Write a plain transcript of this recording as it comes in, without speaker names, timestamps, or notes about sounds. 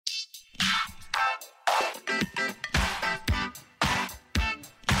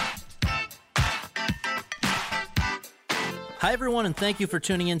Hi, everyone, and thank you for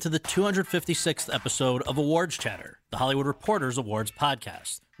tuning in to the 256th episode of Awards Chatter, the Hollywood Reporters Awards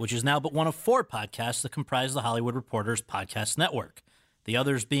podcast, which is now but one of 4 podcasts that comprise the Hollywood Reporters podcast network. The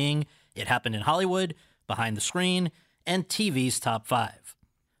others being It Happened in Hollywood, Behind the Screen, and TV's Top 5.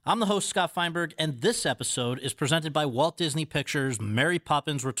 I'm the host, Scott Feinberg, and this episode is presented by Walt Disney Pictures' Mary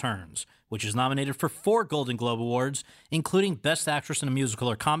Poppins Returns, which is nominated for 4 Golden Globe Awards, including Best Actress in a Musical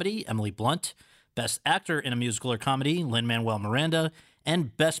or Comedy, Emily Blunt, Best Actor in a Musical or Comedy, Lin-Manuel Miranda,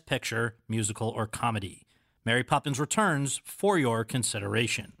 and Best Picture, Musical or Comedy. Mary Poppins Returns for your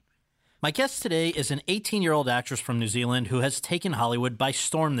consideration. My guest today is an 18-year-old actress from New Zealand who has taken Hollywood by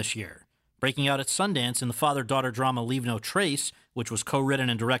storm this year. Breaking out at Sundance in the father-daughter drama Leave No Trace, which was co-written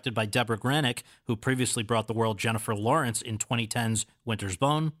and directed by Deborah Granick, who previously brought the world Jennifer Lawrence in 2010's Winter's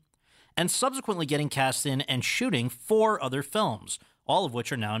Bone, and subsequently getting cast in and shooting 4 other films, all of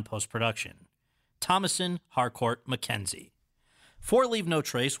which are now in post-production. Thomasin Harcourt Mackenzie. For Leave No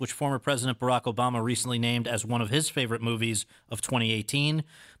Trace, which former President Barack Obama recently named as one of his favorite movies of 2018,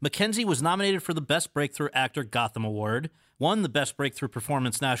 Mackenzie was nominated for the Best Breakthrough Actor Gotham Award, won the Best Breakthrough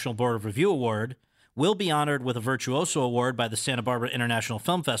Performance National Board of Review Award, will be honored with a Virtuoso Award by the Santa Barbara International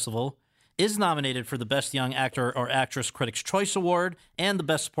Film Festival, is nominated for the Best Young Actor or Actress Critics' Choice Award and the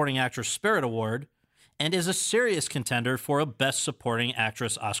Best Supporting Actress Spirit Award, and is a serious contender for a Best Supporting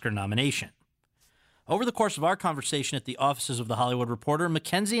Actress Oscar nomination. Over the course of our conversation at the offices of The Hollywood Reporter,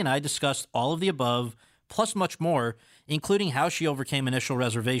 Mackenzie and I discussed all of the above, plus much more, including how she overcame initial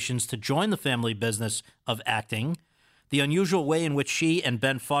reservations to join the family business of acting, the unusual way in which she and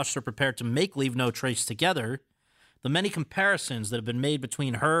Ben Foster prepared to make Leave No Trace together, the many comparisons that have been made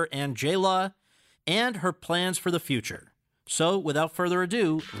between her and J-Law, and her plans for the future. So, without further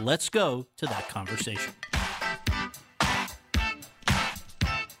ado, let's go to that conversation.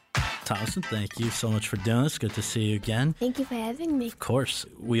 Thomasin, thank you so much for doing this. Good to see you again. Thank you for having me. Of course.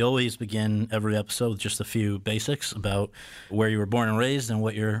 We always begin every episode with just a few basics about where you were born and raised and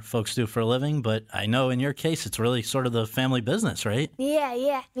what your folks do for a living. But I know in your case, it's really sort of the family business, right?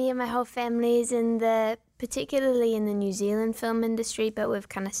 Yeah. Me and my whole family is particularly in the New Zealand film industry, but we've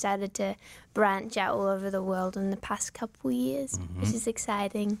kind of started to branch out all over the world in the past couple years, which is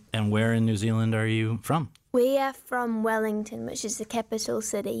exciting. And where in New Zealand are you from? We are from Wellington, which is the capital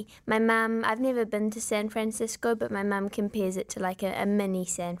city. My mum, I've never been to San Francisco, but my mum compares it to like a mini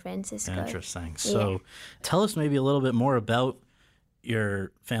San Francisco. Interesting. So tell us maybe a little bit more about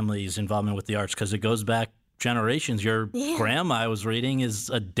your family's involvement with the arts, because it goes back generations. Your grandma, I was reading, is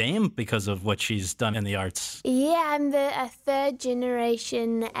a dame because of what she's done in the arts. Yeah, I'm a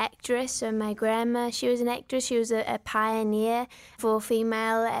third-generation actress. So my grandma, she was an actress. She was a pioneer for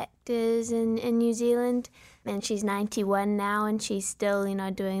female actors in New Zealand. And she's 91 now, and she's still,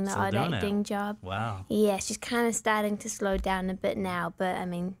 doing the odd acting job. Wow. Yeah, she's kind of starting to slow down a bit now, but, I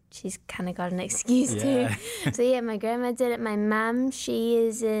mean, she's kind of got an excuse too. So, yeah, my grandma did it. My mum, she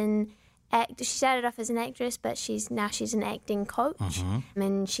is she started off as an actress, but she's an acting coach.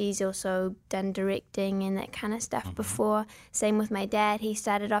 And she's also done directing and that kind of stuff before. Same with my dad. He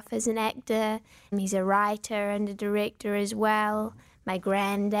started off as an actor, and he's a writer and a director as well. My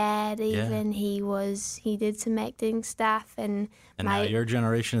granddad even, he did some acting stuff. And now your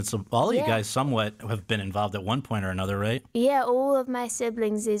generation, it's all you guys somewhat have been involved at one point or another, right? Yeah, all of my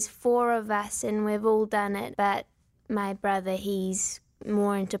siblings, there's 4 of us, and we've all done it. But my brother, he's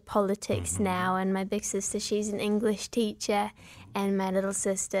more into politics now, and my big sister, she's an English teacher, and my little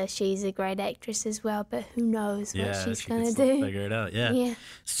sister, she's a great actress as well, but who knows what she's going to do. Figure it out, yeah.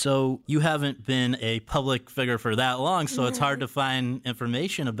 So you haven't been a public figure for that long, so it's hard to find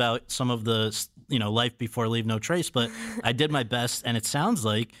information about some of the, life before Leave No Trace, but I did my best, and it sounds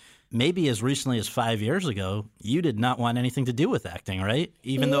like maybe as recently as 5 years ago, you did not want anything to do with acting, right?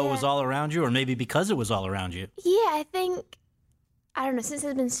 Even though it was all around you, or maybe because it was all around you. Yeah, I don't know, since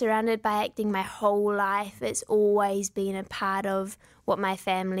I've been surrounded by acting my whole life, it's always been a part of what my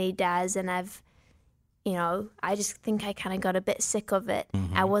family does, and I just think I kind of got a bit sick of it.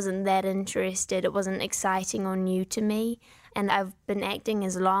 I wasn't that interested. It wasn't exciting or new to me, and I've been acting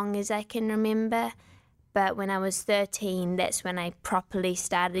as long as I can remember. But when I was 13, that's when I properly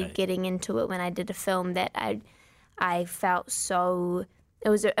started getting into it, when I did a film that I felt so... It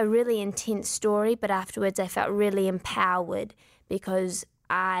was a really intense story, but afterwards I felt really empowered because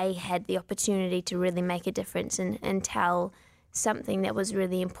I had the opportunity to really make a difference and tell something that was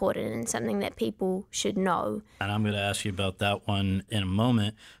really important and something that people should know. And I'm going to ask you about that one in a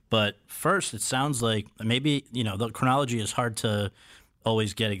moment. But first, it sounds like maybe, the chronology is hard to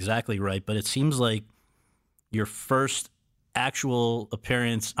always get exactly right, but it seems like your first actual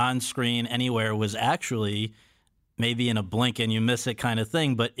appearance on screen anywhere was actually maybe in a blink and you miss it kind of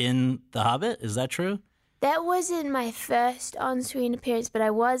thing, but in The Hobbit, is that true? That wasn't my first on-screen appearance, but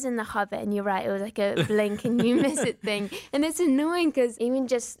I was in The Hobbit, and you're right, it was like a blink and you miss it thing. And it's annoying because even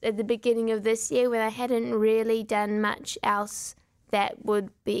just at the beginning of this year, when I hadn't really done much else that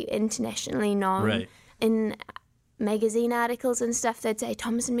would be internationally known, Right. in magazine articles and stuff, they'd say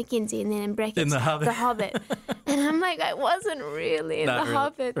Thomas and Mackenzie, and then in brackets, In The Hobbit. And I'm like, I wasn't really in Not The really,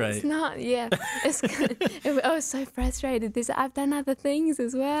 Hobbit. right. It's not, yeah. I was so frustrated. I've done other things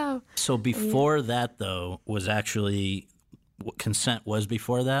as well. So before that, though, was actually, Consent was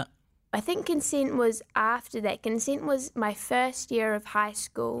before that? I think Consent was after that. Consent was my first year of high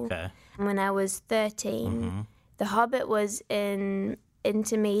school. Okay. When I was 13. The Hobbit was in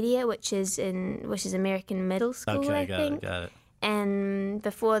intermediate, which is American middle school, Okay, I think. got it. And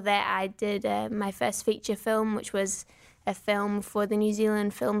before that, I did my first feature film, which was a film for the New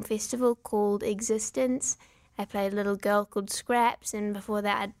Zealand Film Festival called Existence. I played a little girl called Scraps, and before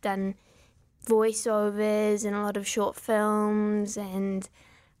that, I'd done voiceovers and a lot of short films. And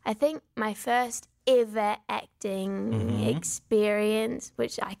I think my first ever acting experience,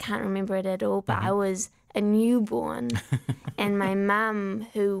 which I can't remember it at all, but I was a newborn, and my mum,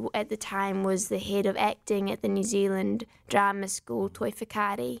 who at the time was the head of acting at the New Zealand Drama School, Toi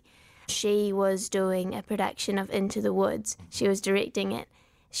Whakaari, she was doing a production of Into the Woods. She was directing it.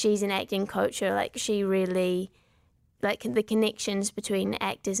 She's an acting coach, so like she really, like the connections between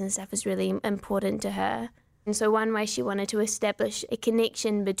actors and stuff was really important to her. And so one way she wanted to establish a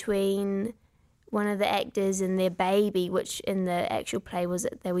connection between one of the actors and their baby, which in the actual play was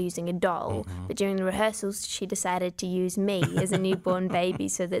that they were using a doll. But during the rehearsals, she decided to use me as a newborn baby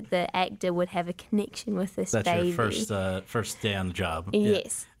so that the actor would have a connection with this That's baby. your first day on the job.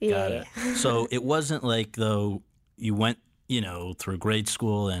 Yes. Got Yeah. it. So it wasn't like, though, you went, through grade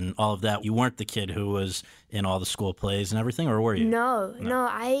school and all of that. You weren't the kid who was in all the school plays and everything, or were you? No.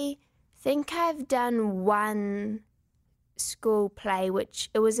 I think I've done one school play, which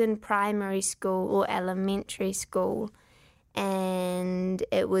it was in primary school or elementary school, and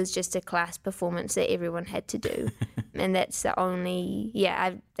it was just a class performance that everyone had to do. And that's the only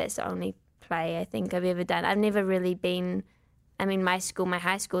play I think I've ever done. I've never really been, my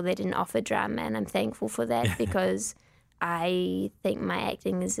high school, they didn't offer drama, and I'm thankful for that because I think my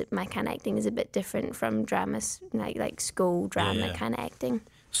kind of acting is a bit different from dramas, like school drama kind of acting.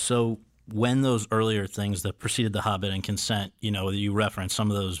 So when those earlier things that preceded The Hobbit and Consent, you referenced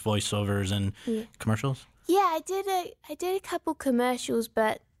some of those voiceovers and commercials? Yeah, I did a couple commercials,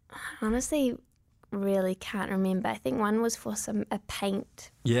 but honestly, really can't remember. I think one was for a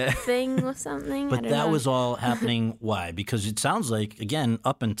paint thing or something. But I don't that know. was all happening, why? Because it sounds like, again,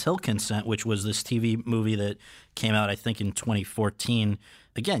 up until Consent, which was this TV movie that came out, I think, in 2014,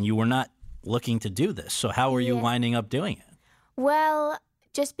 again, you were not looking to do this. So how were you winding up doing it? Well,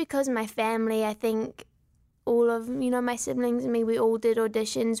 just because my family, I think all of, my siblings and me, we all did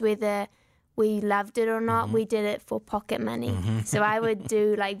auditions, whether we loved it or not, we did it for pocket money. So I would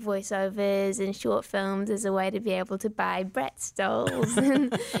do like voiceovers and short films as a way to be able to buy Bratz dolls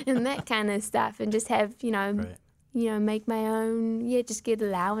and that kind of stuff, and just have, make my own, just get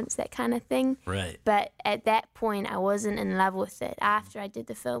allowance, that kind of thing. Right. But at that point, I wasn't in love with it. After I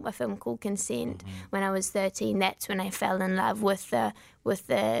did a film called Consent, when I was 13, that's when I fell in love with the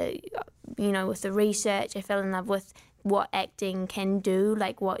research. I fell in love with what acting can do,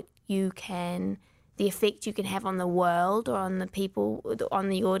 like the effect you can have on the world or on the people, on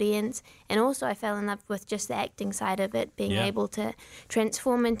the audience. And also I fell in love with just the acting side of it, being able to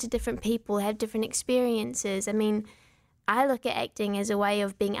transform into different people, have different experiences. I look at acting as a way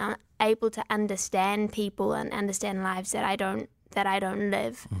of being able to understand people and understand lives that I don't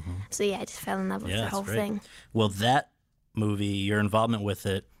live. So I just fell in love with the whole thing. Well, that movie, your involvement with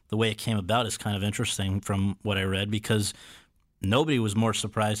it, the way it came about is kind of interesting from what I read, because nobody was more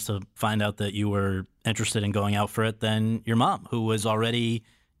surprised to find out that you were interested in going out for it than your mom, who was already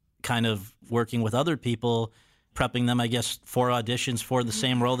kind of working with other people, prepping them, I guess, for auditions for the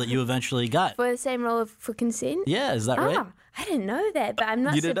same role that you eventually got. For the same role for Consent? Yeah, is that right? Oh, I didn't know that, but I'm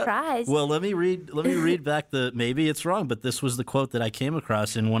not surprised. Well, let me read back maybe it's wrong, but this was the quote that I came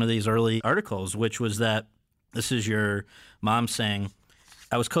across in one of these early articles, which was that, this is your mom saying,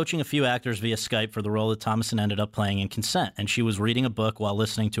 I was coaching a few actors via Skype for the role that Thomason ended up playing in Consent, and she was reading a book while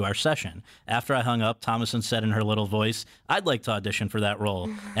listening to our session. After I hung up, Thomason said in her little voice, I'd like to audition for that role.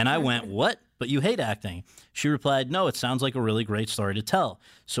 And I went, what? But you hate acting. She replied, no, it sounds like a really great story to tell.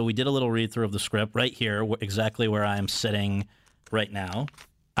 So we did a little read-through of the script right here, exactly where I am sitting right now.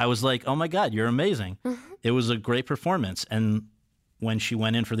 I was like, oh my God, you're amazing. It was a great performance. And when she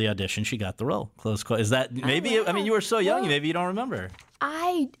went in for the audition, she got the role. Close quote. Is that maybe? Oh, wow. I mean, you were so young. Well, Maybe you don't remember.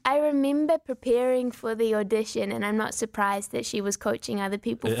 I remember preparing for the audition, and I'm not surprised that she was coaching other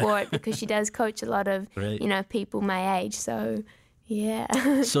people for it, because she does coach a lot of Right. people my age. So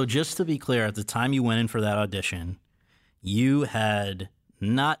yeah. So just to be clear, at the time you went in for that audition, you had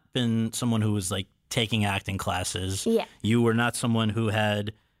not been someone who was like taking acting classes. Yeah. You were not someone who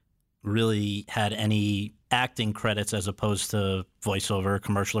had really had any acting credits as opposed to voiceover,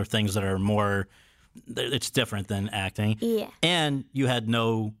 commercial, or things that are more, it's different than acting. Yeah. And you had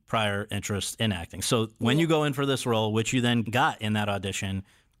no prior interest in acting. So when you go in for this role, which you then got in that audition,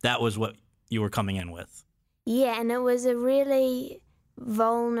 that was what you were coming in with. Yeah, and it was a really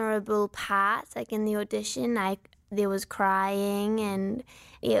vulnerable part. Like in the audition, there was crying, and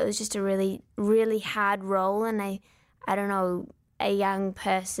it was just a really, really hard role. And I don't know, a young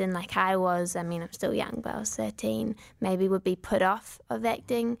person like I was, I mean, I'm still young, but I was 13, maybe would be put off of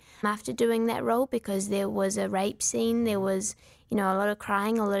acting after doing that role, because there was a rape scene, there was, a lot of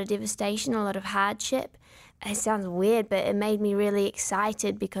crying, a lot of devastation, a lot of hardship. It sounds weird, but it made me really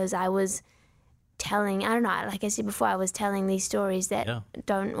excited, because I was telling, I don't know, like I said before, I was telling these stories that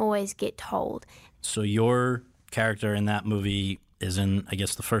don't always get told. So your character in that movie is in, I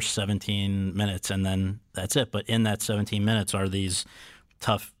guess, the first 17 minutes, and then that's it. But in that 17 minutes are these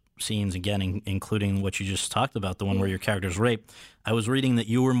tough scenes, again, including what you just talked about, the one where your character's raped. I was reading that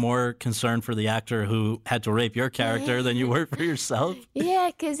you were more concerned for the actor who had to rape your character than you were for yourself. Yeah,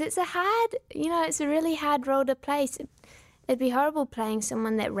 because it's it's a really hard role to play. It'd be horrible playing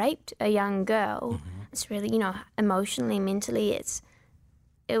someone that raped a young girl. Mm-hmm. It's really, emotionally, mentally,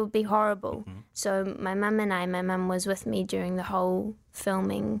 it would be horrible. Mm-hmm. So my mum was with me during the whole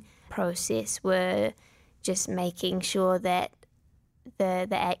filming process. We're just making sure that the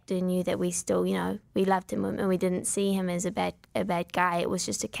actor knew that we still, we loved him and we didn't see him as a bad guy. It was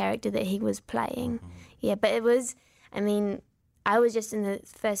just a character that he was playing. Mm-hmm. Yeah, but it was, I was just in the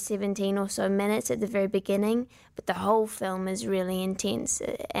first 17 or so minutes at the very beginning, but the whole film is really intense,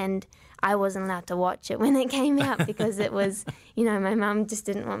 and I wasn't allowed to watch it when it came out because it was, my mum just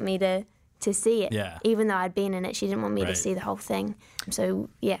didn't want me to see it. Yeah. Even though I'd been in it, she didn't want me to see the whole thing. So,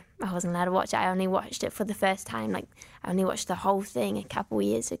 yeah, I wasn't allowed to watch it. I only watched it for the first time. Like, I only watched the whole thing a couple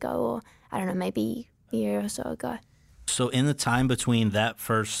years ago, or I don't know, maybe a year or so ago. So in the time between that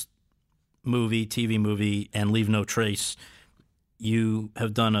first TV movie, and Leave No Trace, you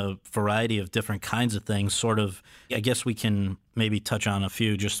have done a variety of different kinds of things, sort of. I guess we can maybe touch on a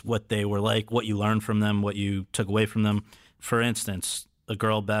few, just what they were like, what you learned from them, what you took away from them. For instance, a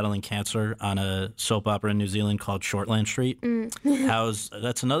girl battling cancer on a soap opera in New Zealand called Shortland Street.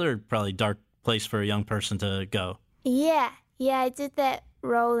 That's another probably dark place for a young person to go. Yeah, I did that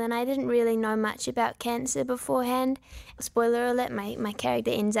role, and I didn't really know much about cancer beforehand. Spoiler alert, my character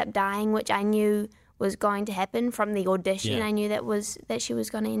ends up dying, which I knew was going to happen from the audition. Yeah. I knew that she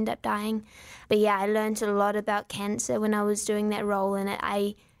was going to end up dying. But yeah, I learned a lot about cancer when I was doing that role, and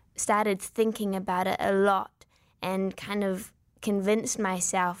I started thinking about it a lot and kind of convinced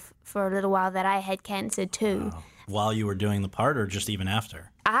myself for a little while that I had cancer too. Wow. While you were doing the part, or just even after?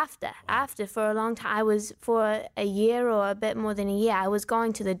 After for a long time. I was, for a year or a bit more than a year, I was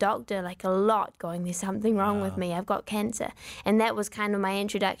going to the doctor like a lot, going, there's something wrong with me, I've got cancer. And that was kind of my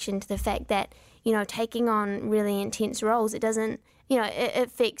introduction to the fact that, taking on really intense roles, it doesn't, it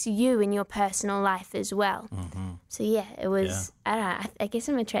affects you in your personal life as well. Mm-hmm. So yeah, it was, I don't know, I guess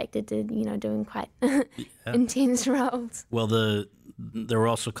I'm attracted to, doing quite intense roles. Well, there were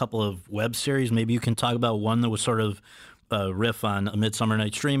also a couple of web series. Maybe you can talk about one that was sort of a riff on A Midsummer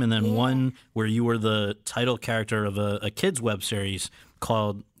Night's Dream, and then one where you were the title character of a kid's web series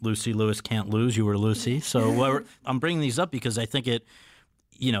called Lucy Lewis Can't Lose. You were Lucy. So I'm bringing these up because I think it,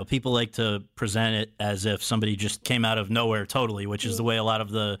 people like to present it as if somebody just came out of nowhere totally, which is the way a lot of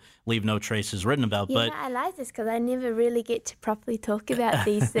the Leave No Trace is written about. Yeah, but I like this because I never really get to properly talk about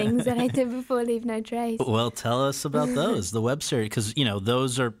these things that I did before Leave No Trace. Well, tell us about those, the web series, because,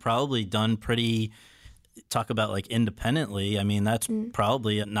 those are probably done pretty, talk about like independently. I mean, that's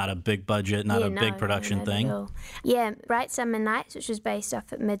probably not a big budget, not a big production thing. Yeah, Bright Summer Nights, which was based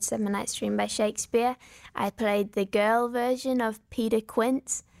off of Midsummer Night's Dream by Shakespeare. I played the girl version of Peter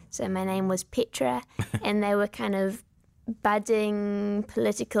Quince, so my name was Petra, and they were kind of budding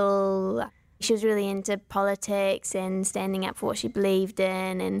political. She was really into politics and standing up for what she believed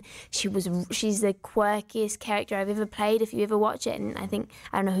in, and she's the quirkiest character I've ever played. If you ever watch it, and I don't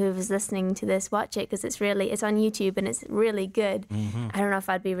know whoever's listening to this, watch it because it's on YouTube and it's really good. Mm-hmm. I don't know if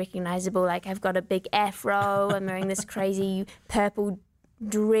I'd be recognizable. Like, I've got a big afro, I'm wearing this crazy purple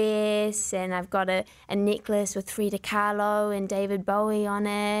dress, and I've got a necklace with Frida Kahlo and David Bowie on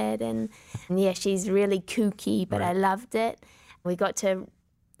it. And yeah, she's really kooky, but I loved it. We got to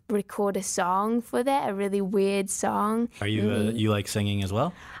record a song for that, a really weird song. Are you you like singing as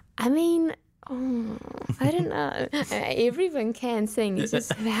well? I mean, I don't know. Everyone can sing. It's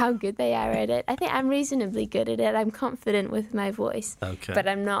just how good they are at it. I think I'm reasonably good at it. I'm confident with my voice. Okay. But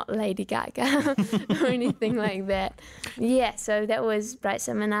I'm not Lady Gaga or anything like that. Yeah, so that was Bright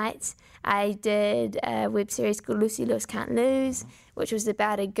Summer Nights. I did a web series called Lucy Lewis Can't Lose, which was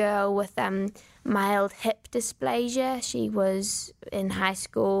about a girl with mild hip dysplasia. She was in high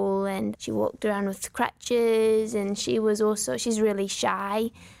school and she walked around with crutches, and she's really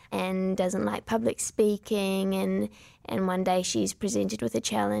shy and doesn't like public speaking, and one day she's presented with a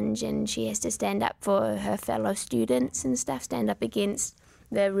challenge and she has to stand up for her fellow students and stuff, stand up against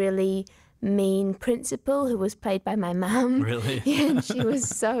the really mean principal who was played by my mum. Really? Yeah, and she was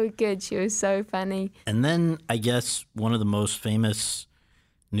so good. She was so funny. And then I guess one of the most famous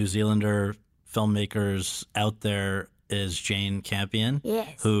New Zealander filmmakers out there is Jane Campion,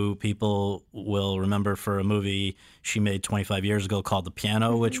 Yes. who people will remember for a movie she made 25 years ago called The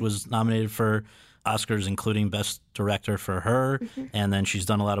Piano, which was nominated for Oscars, including Best Director for her. And then she's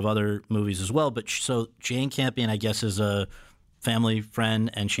done a lot of other movies as well. But so Jane Campion, I guess, is a family friend,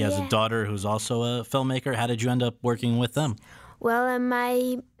 and she has a daughter who's also a filmmaker. How did you end up working with them? Well,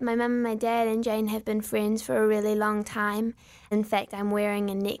 my mum and my dad and Jane have been friends for a really long time. In fact, I'm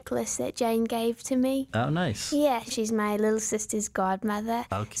wearing a necklace that Jane gave to me. Oh, nice. Yeah, she's my little sister's godmother.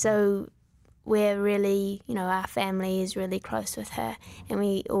 Okay. So we're really, our family is really close with her, and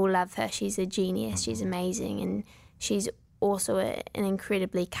we all love her. She's a genius. She's amazing, and she's also an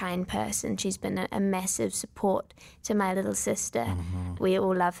incredibly kind person. She's been a massive support to my little sister. We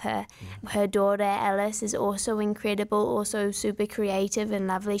all love her. Her daughter, Alice, is also incredible, also super creative and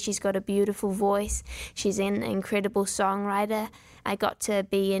lovely. She's got a beautiful voice. She's an incredible songwriter. I got to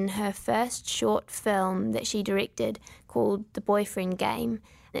be in her first short film that she directed called The Boyfriend Game.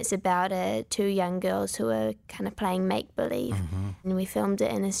 It's about two young girls who are kind of playing make-believe. And we filmed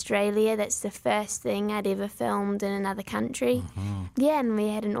it in Australia. That's the first thing I'd ever filmed in another country. Yeah, and we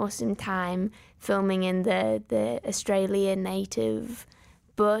had an awesome time filming in the Australian native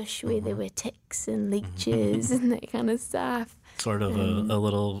bush where there were ticks and leeches and that kind of stuff. Sort of a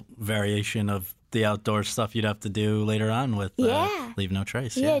little variation of the outdoor stuff you'd have to do later on with Leave No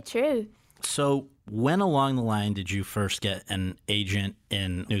Trace. Yeah, true. So when along the line did you first get an agent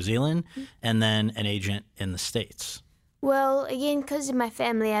in New Zealand and then an agent in the States? Well, again, because of my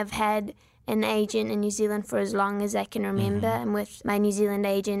family, I've had an agent in New Zealand for as long as I can remember. And with my New Zealand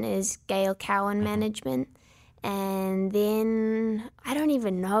agent is Gail Cowan Management. And then I don't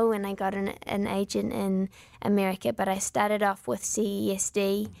even know when I got an agent in America, but I started off with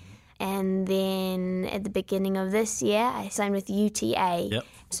CESD. And then at the beginning of this year, I signed with UTA. Yep.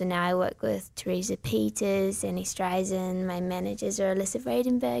 So now I work with Teresa Peters, Annie Streisand. My managers are Alyssa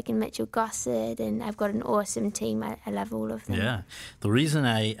Vredenberg and Mitchell Gossett. And I've got an awesome team. I love all of them. Yeah. The reason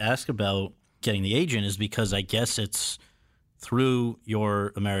I ask about getting the agent is because I guess it's through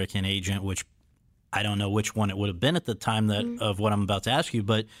your American agent, which I don't know which one it would have been at the time of what I'm about to ask you,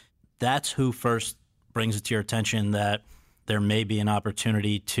 but that's who first brings it to your attention that there may be an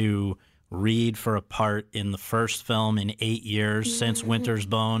opportunity to read for a part in the first film in 8 years since Winter's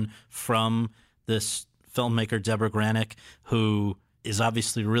Bone from this filmmaker, Deborah Granick, who is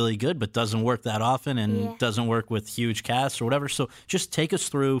obviously really good but doesn't work that often and doesn't work with huge casts or whatever. So just take us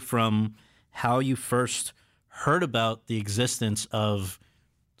through from how you first heard about the existence of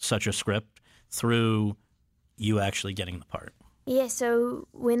such a script through you actually getting the part. Yeah, so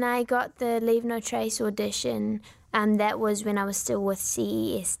when I got the Leave No Trace audition, that was when I was still with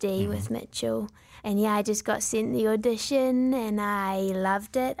CESD with Mitchell. And yeah, I just got sent the audition and I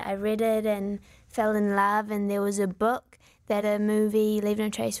loved it. I read it and fell in love, and there was a book that a movie, Leave No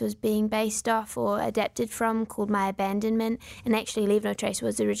Trace, was being based off or adapted from called My Abandonment. And actually, Leave No Trace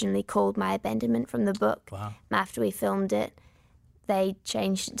was originally called My Abandonment from the book. Wow. After we filmed it, they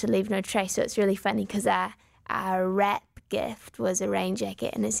changed it to Leave No Trace. So it's really funny because our wrap gift was a rain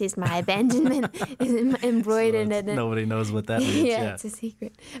jacket and it says My Abandonment embroidered in it. Nobody knows what that means. Yeah, it's a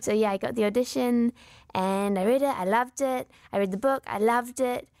secret. So yeah, I got the audition and I read it. I loved it. I read the book. I loved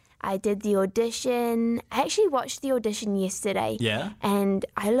it. I did the audition. I actually watched the audition yesterday. Yeah? And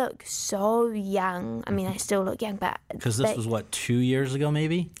I look so young. I mean, I still look young, but... Because this was, 2 years ago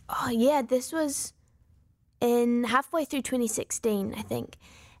maybe? Oh, yeah, this was in halfway through 2016, I think.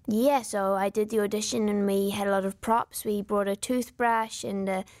 Yeah, so I did the audition and we had a lot of props. We brought a toothbrush and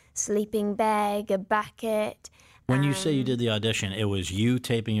a sleeping bag, a bucket. When you say you did the audition, it was you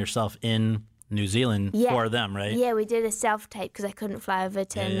taping yourself in New Zealand for them, right? Yeah, we did a self-tape because I couldn't fly over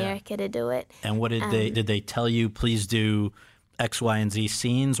to America to do it. And what did they tell you, please do X, Y, and Z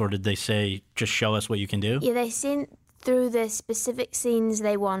scenes, or did they say, just show us what you can do? Yeah, they sent through the specific scenes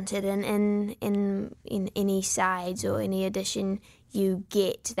they wanted, and in any sides or any audition you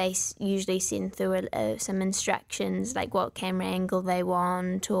get, they usually send through some instructions, like what camera angle they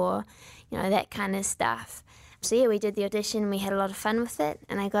want, or that kind of stuff. So yeah, we did the audition, we had a lot of fun with it,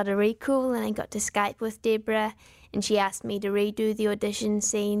 and I got a recall, and I got to Skype with Deborah, and she asked me to redo the audition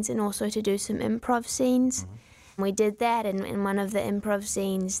scenes and also to do some improv scenes. We did that, and in one of the improv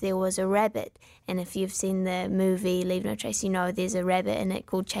scenes there was a rabbit, and if you've seen the movie Leave No Trace, there's a rabbit in it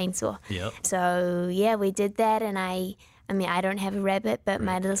called Chainsaw. Yep. So yeah, we did that, and I don't have a rabbit, but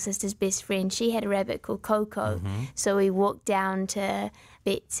my little sister's best friend, she had a rabbit called Coco. So we walked down to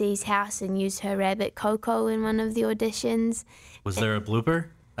Betsy's house and used her rabbit Coco in one of the auditions. Was there a blooper?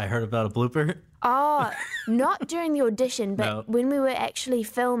 I heard about a blooper. Oh, not during the audition, but when we were actually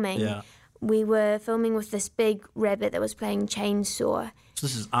filming, we were filming with this big rabbit that was playing Chainsaw. So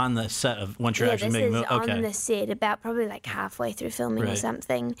this is on the set of once you're actually making this is on the set, about probably like halfway through filming or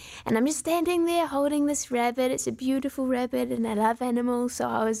something. And I'm just standing there holding this rabbit. It's a beautiful rabbit, and I love animals, so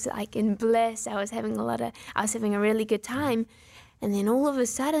I was like in bliss. I was having a really good time. And then all of a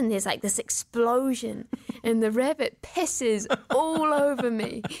sudden there's like this explosion and the rabbit pisses all over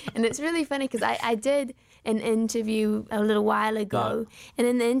me. And it's really funny because I did an interview a little while ago, and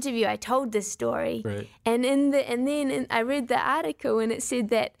in the interview I told this story. Right. And then I read the article, and it said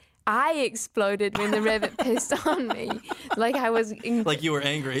that I exploded when the rabbit pissed on me. Like I was... like you were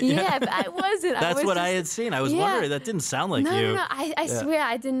angry. Yeah, but I wasn't. That's what I had seen. I was wondering. That didn't sound like you. No, I swear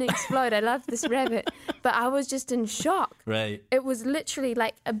I didn't explode. I love this rabbit. But I was just in shock. Right. It was literally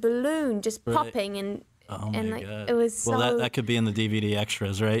like a balloon just popping, and oh my God. It was so... Well, that could be in the DVD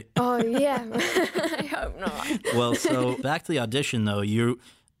extras, right? Oh, yeah. I hope not. Well, so back to the audition, though.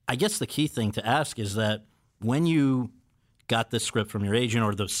 I guess the key thing to ask is that when you got this script from your agent,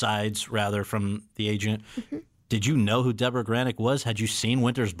 or the sides, rather, from the agent, did you know who Deborah Granick was? Had you seen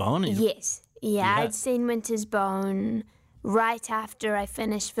Winter's Bone? Yes. Yeah, I'd seen Winter's Bone right after I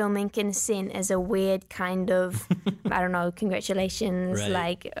finished filming Consent as a weird kind of, I don't know, congratulations,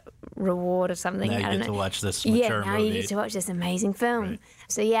 like reward or something. Now you get to watch this mature movie. Now you get to watch this amazing film. Right.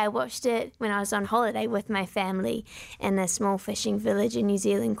 So yeah, I watched it when I was on holiday with my family in a small fishing village in New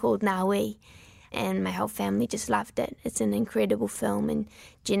Zealand called Naui. And my whole family just loved it. It's an incredible film, and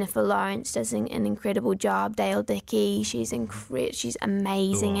Jennifer Lawrence does an incredible job. Dale Dickey, she's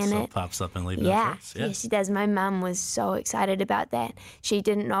amazing in it. Pops up in Leave No Trace. Yeah, she does. My mum was so excited about that. She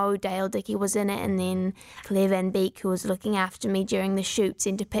didn't know Dale Dickey was in it, and then Claire Van Beek, who was looking after me during the shoot,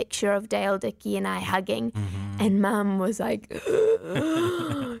 sent a picture of Dale Dickey and I hugging, and Mum was like,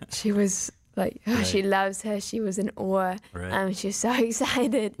 she was like, she loves her. She was in awe. Right. She was so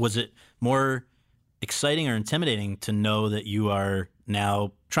excited. Was it more exciting or intimidating to know that you are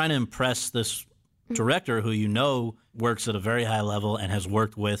now trying to impress this director who works at a very high level and has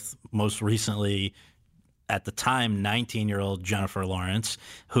worked with, most recently, at the time, 19-year-old Jennifer Lawrence,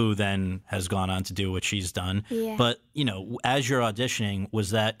 who then has gone on to do what she's done. Yeah. But, as you're auditioning, was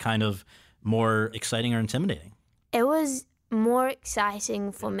that kind of more exciting or intimidating? It was more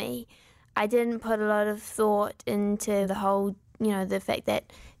exciting for me. I didn't put a lot of thought into the whole, the fact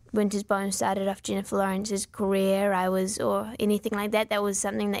that Winter's Bone started off Jennifer Lawrence's career, or anything like that. That was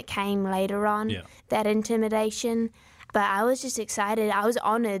something that came later on, that intimidation. But I was just excited. I was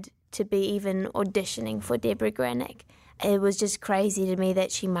honoured to be even auditioning for Deborah Granick. It was just crazy to me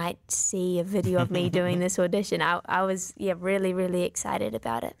that she might see a video of me doing this audition. I was, really, really excited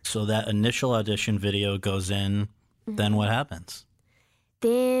about it. So that initial audition video goes in, then what happens?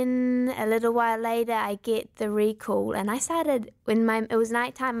 Then a little while later, I get the recall, and I started it was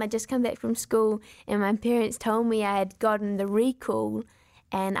nighttime. I just come back from school, and my parents told me I had gotten the recall,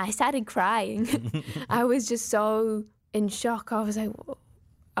 and I started crying. I was just so in shock. I was like,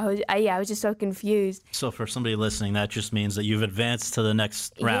 I was just so confused. So for somebody listening, that just means that you've advanced to the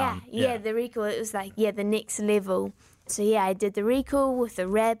next round. Yeah, the recall. It was like the next level. So I did the recall with the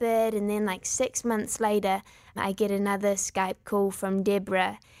rabbit, and then 6 months later, I get another Skype call from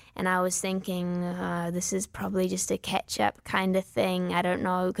Deborah, and I was thinking, this is probably just a catch-up kind of thing. I don't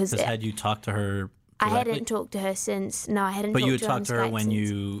know. Because had you talked to her directly? I hadn't talked to her since. No, I hadn't talked to her. But you had talked to her when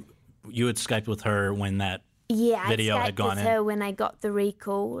you had Skyped with her when that video had gone in? I Skyped with her when I got the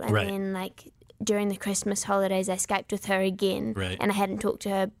recall, and then during the Christmas holidays, I Skyped with her again, and I hadn't talked to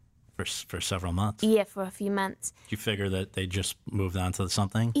her for several months. Yeah, for a few months. Did you figure that they just moved on to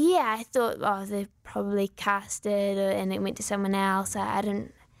something? Yeah, I thought, oh, they probably cast it and it went to someone else. I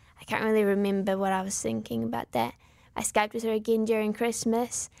can't really remember what I was thinking about that. I Skyped with her again during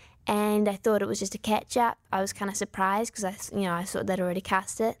Christmas, and I thought it was just a catch-up. I was kind of surprised because I thought they'd already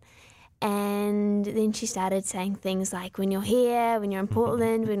cast it. And then she started saying things like, when you're here, when you're in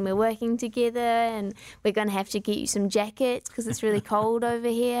Portland, when we're working together, and we're going to have to get you some jackets because it's really cold over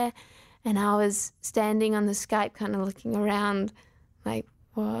here. And I was standing on the Skype kind of looking around like,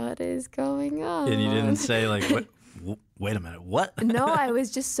 what is going on? And you didn't say like, what? Wait a minute, what? No, I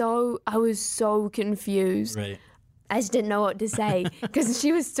was so confused. Right. I just didn't know what to say because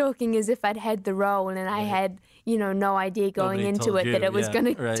she was talking as if I'd had the role and I had, no idea going into it that it was going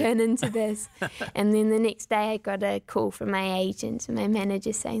to turn into this. And then the next day I got a call from my agent and my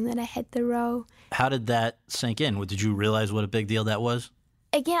manager saying that I had the role. How did that sink in? Did you realize what a big deal that was?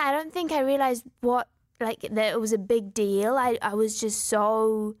 Again, I don't think I realized that it was a big deal. I was just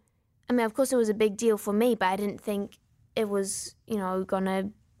so, of course it was a big deal for me, but I didn't think it was, going to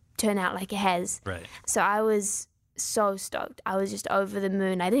turn out like it has. Right. So I was so stoked. I was just over the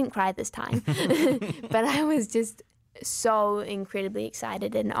moon. I didn't cry this time, but I was just so incredibly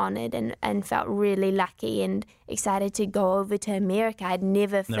excited and honored and felt really lucky and excited to go over to America. I'd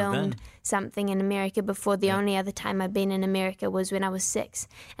never filmed something in America before. The only other time I'd been in America was when I was 6,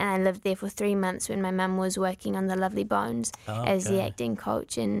 and I lived there for 3 months when my mum was working on The Lovely Bones as the acting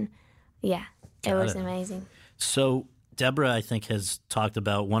coach, and it was amazing. So Deborah, I think, has talked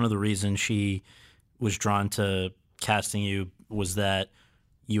about one of the reasons she was drawn to casting you was that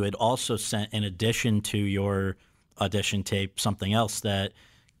you had also sent, in addition to your audition tape, something else that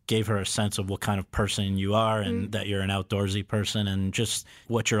gave her a sense of what kind of person you are and that you're an outdoorsy person and just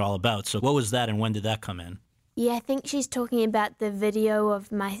what you're all about. So what was that and when did that come in? Yeah, I think she's talking about the video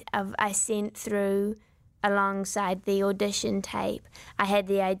I sent through alongside the audition tape. I had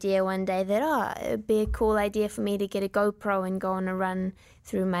the idea one day that, it'd be a cool idea for me to get a GoPro and go on a run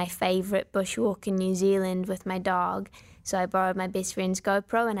through my favourite bushwalk in New Zealand with my dog. So I borrowed my best friend's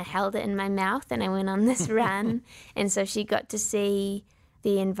GoPro and I held it in my mouth and I went on this run. And so she got to see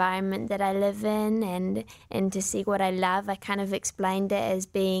the environment that I live in and to see what I love. I kind of explained it as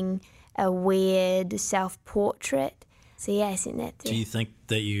being a weird self-portrait. So yeah, I sent that through. Do you think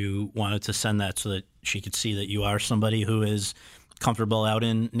that you wanted to send that so that she could see that you are somebody who is comfortable out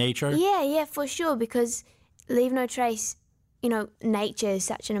in nature? Yeah, for sure, because Leave No Trace, nature is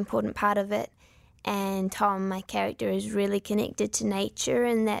such an important part of it. And Tom, my character, is really connected to nature,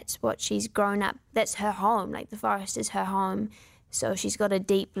 and that's what she's grown up. That's her home. Like, the forest is her home. So she's got a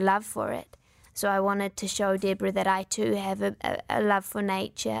deep love for it. So I wanted to show Deborah that I too have a love for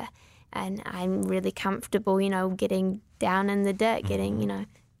nature, and I'm really comfortable, getting down in the dirt, getting.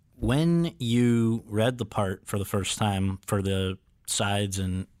 When you read the part for the first time for the sides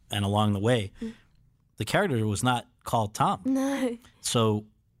and along the way, the character was not called Tom. No. So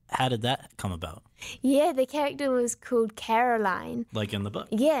how did that come about? Yeah, the character was called Caroline. Like in the book?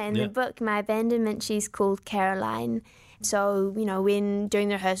 Yeah, in the book, my abandonment, she's called Caroline. So, when during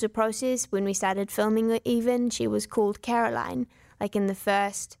the rehearsal process, when we started filming even, she was called Caroline. Like in the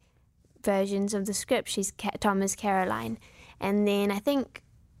first versions of the script, Tom is Caroline. And then I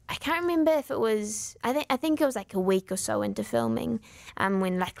can't remember if it was, I think it was like a week or so into filming,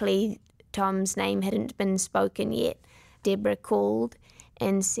 when luckily Tom's name hadn't been spoken yet. Deborah called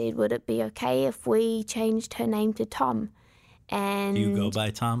and said, would it be okay if we changed her name to Tom? And do you go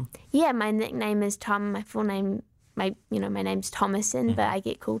by Tom? Yeah, my nickname is Tom. My full name, my name's Thomason, but I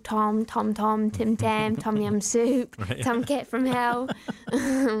get called Tom, Tim Tam, Tom Yum Soup, right. Tomcat from Hell.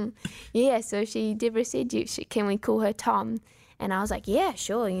 So Deborah said, can we call her Tom? And I was like, yeah,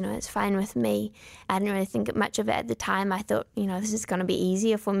 sure, it's fine with me. I didn't really think much of it at the time. I thought, this is going to be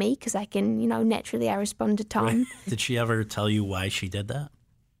easier for me because I can, naturally I respond to Tom. Right. Did she ever tell you why she did that?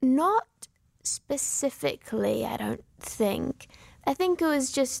 Not specifically, I don't think. I think it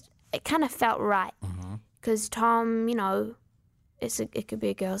was just, it kind of felt right. Because Tom, it could be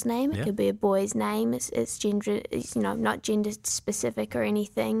a girl's name, it could be a boy's name. It's gender, not gender specific or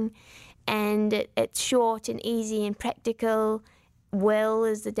anything. And it's short and easy and practical. Will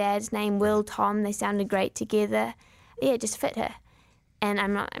is the dad's name. Will, Tom, they sounded great together. Yeah, it just fit her.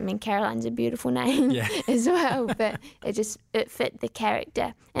 And Caroline's a beautiful name as well, but it fit the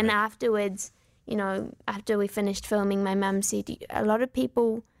character. And afterwards, after we finished filming, my mum said a lot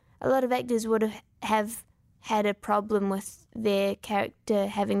of actors would have had a problem with their character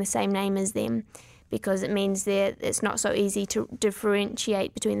having the same name as them, because it means it's not so easy to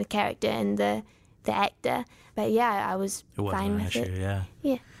differentiate between the character and the actor. But yeah, I was fine with it.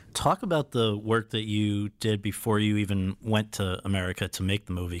 Yeah. Talk about the work that you did before you even went to America to make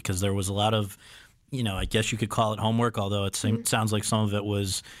the movie, because there was a lot of, I guess you could call it homework, although it sounds like some of it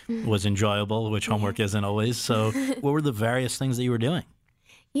was enjoyable, which homework isn't always. So what were the various things that you were doing?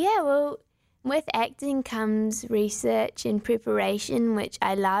 Yeah, well, with acting comes research and preparation, which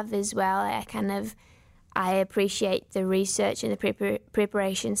I love as well. I appreciate the research and the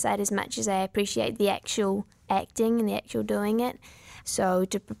preparation side as much as I appreciate the actual acting and the actual doing it. So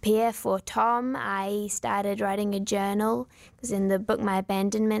to prepare for Tom, I started writing a journal, because in the book My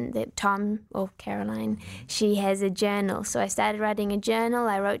Abandonment, that Tom, or Caroline, she has a journal. So I started writing a journal.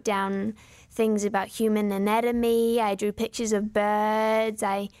 I wrote down things about human anatomy. I drew pictures of birds.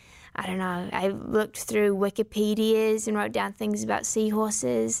 I looked through Wikipedias and wrote down things about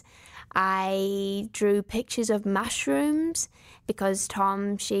seahorses. I drew pictures of mushrooms, because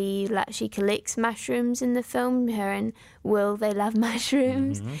Tom, she collects mushrooms in the film. Her and Will, they love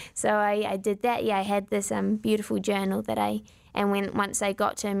mushrooms. Mm-hmm. So I did that. Yeah, I had this beautiful journal that once I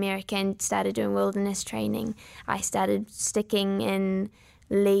got to America and started doing wilderness training, I started sticking in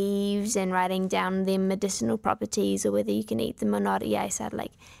leaves and writing down their medicinal properties or whether you can eat them or not. Yeah, I started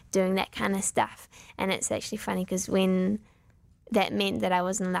doing that kind of stuff. And it's actually funny, because when that meant that I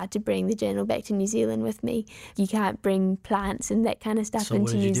wasn't allowed to bring the journal back to New Zealand with me. You can't bring plants and that kind of stuff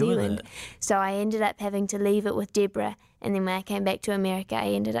into New Zealand. So I ended up having to leave it with Deborah. And then when I came back to America, I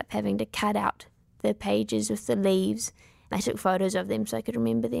ended up having to cut out the pages with the leaves. I took photos of them so I could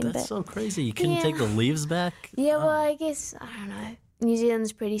remember them. That's so crazy. You couldn't take the leaves back? Yeah, well, I guess, I don't know. New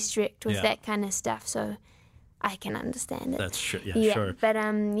Zealand's pretty strict with that kind of stuff, so I can understand it. That's true. Yeah, sure. But,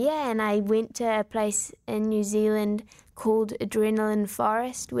 and I went to a place in New Zealand called Adrenaline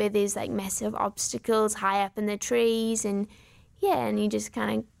Forest, where there's massive obstacles high up in the trees, and you just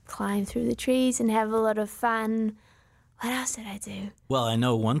kind of climb through the trees and have a lot of fun. What else did I do? Well, I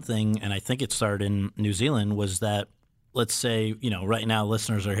know one thing, and I think it started in New Zealand, was that, let's say, right now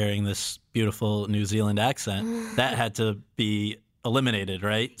listeners are hearing this beautiful New Zealand accent. That had to be eliminated,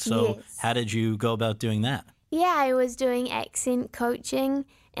 right? So yes. How did you go about doing that? Yeah, I was doing accent coaching,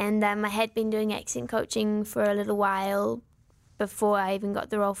 and I had been doing accent coaching for a little while before I even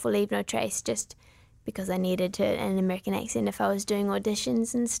got the role for Leave No Trace, just because I needed an American accent if I was doing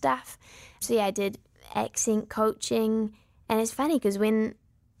auditions and stuff. So yeah, I did accent coaching, and it's funny because when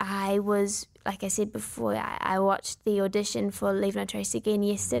I was, like I said before, I watched the audition for Leave No Trace again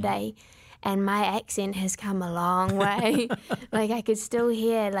yesterday, and my accent has come a long way. I could still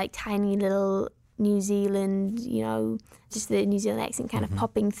hear tiny little New Zealand, just the New Zealand accent kind of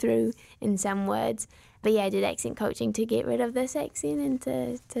popping through in some words. But yeah, I did accent coaching to get rid of this accent and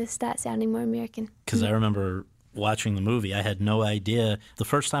to start sounding more American. Because I remember watching the movie, I had no idea. The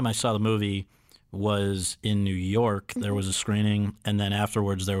first time I saw the movie was in New York. There was a screening, and then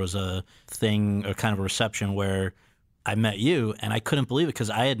afterwards there was a kind of a reception where I met you, and I couldn't believe it because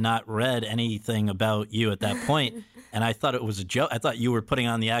I had not read anything about you at that point, and I thought it was a joke. I thought you were putting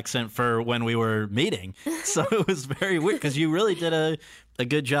on the accent for when we were meeting, so it was very weird because you really did a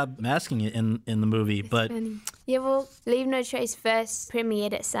good job masking it in the movie. But yeah, well, Leave No Trace first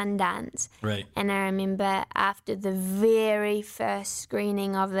premiered at Sundance, right? And I remember after the very first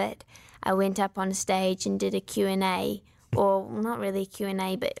screening of it, I went up on stage and did a Q&A, or not really a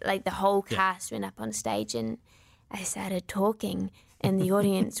Q&A, but the whole cast went up on stage and I started talking, and the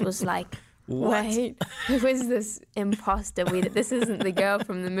audience was like, wait, who is this imposter? This isn't the girl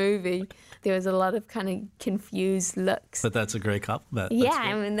from the movie. There was a lot of kind of confused looks. But that's a great compliment. Yeah,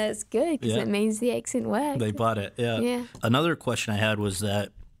 I mean, that's good because it means the accent worked. They bought it, yeah. Another question I had was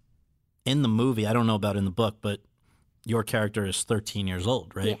that in the movie, I don't know about in the book, but your character is 13 years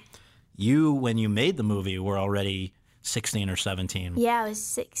old, right? Yeah. You, when you made the movie, were already 16 or 17. Yeah, I was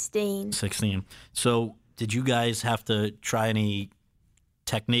 16. 16. So did you guys have to try any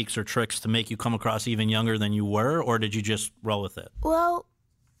techniques or tricks to make you come across even younger than you were, or did you just roll with it? Well,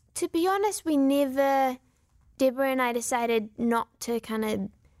 to be honest, Deborah and I decided not to kind of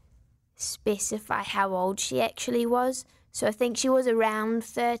specify how old she actually was. So I think she was around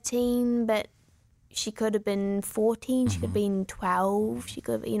 13, but she could have been 14, she could have been 12, she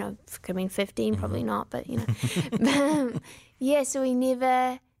could have been 15, probably not, but, yeah, so we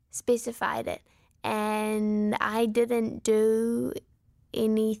never specified it. And I didn't do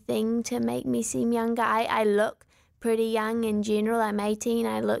anything to make me seem younger. I look pretty young in general. I'm 18.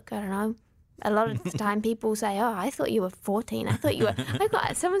 I look, I don't know, a lot of the time people say, oh, I thought you were 14. I thought you were,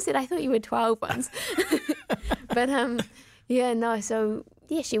 someone said I thought you were 12 once. But, so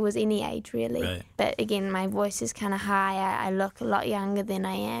she was any age really. Right. But again, my voice is kind of high. I look a lot younger than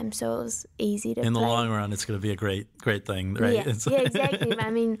I am, so it was easy to In the play. long run, it's going to be a great thing, right? Yeah, yeah, exactly.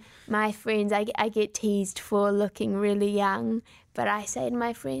 I mean, my friends, I get teased for looking really young, but I say to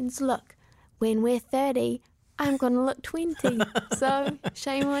my friends, look, when we're 30, I'm going to look 20. So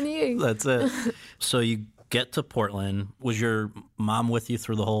shame on you. That's it. So you get to Portland. Was your mom with you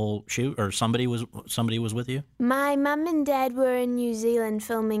through the whole shoot, or somebody was with you? My mum and dad were in New Zealand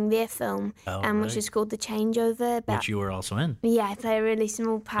filming their film, which is called The Changeover. Which you were also in. Yeah, I play a really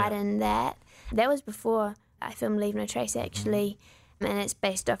small part in that. That was before I filmed Leave No Trace, actually. And it's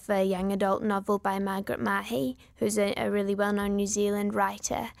based off a young adult novel by Margaret Mahy, who's a really well-known New Zealand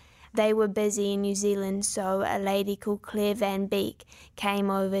writer. They were busy in New Zealand, so a lady called Claire Van Beek came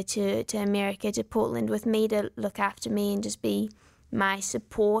over to America, to Portland, with me to look after me and just be my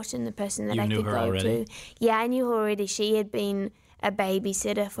support and the person that I could go already? to. Yeah, I knew her already. She had been a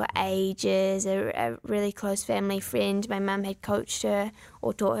babysitter for ages, a really close family friend. My mum had coached her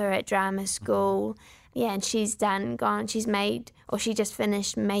or taught her at drama school. Yeah, and she just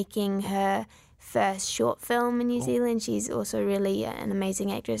finished making her first short film in New Zealand. She's also really an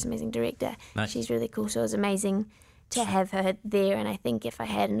amazing actress, amazing director. Nice. She's really cool, so it was amazing to have her there, and I think if I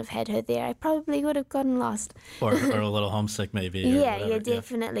hadn't have had her there, I probably would have gotten lost. Or a little homesick maybe. Yeah,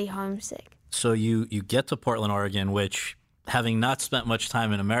 definitely homesick. So you get to Portland, Oregon, which, having not spent much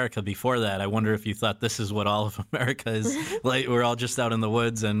time in America before that, I wonder if you thought this is what all of America is. Like, we're all just out in the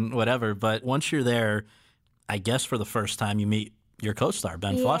woods and whatever. But once you're there, I guess for the first time, you meet your co-star,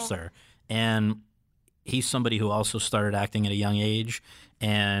 Ben Foster. And he's somebody who also started acting at a young age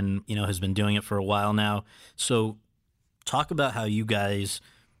and, has been doing it for a while now. So talk about how you guys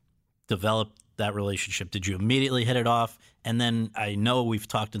developed that relationship. Did you immediately hit it off? And then I know we've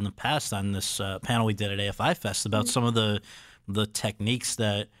talked in the past on this panel we did at AFI Fest about some of the techniques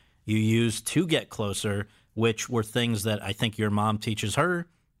that you used to get closer, which were things that I think your mom teaches her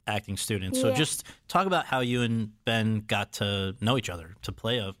acting students. So just talk about how you and Ben got to know each other, to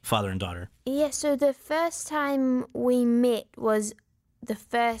play a father and daughter. Yeah, so the first time we met was the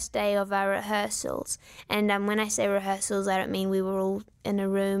first day of our rehearsals. And when I say rehearsals, I don't mean we were all in a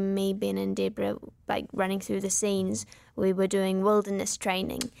room, me, Ben and Deborah, like running through the scenes. We were doing wilderness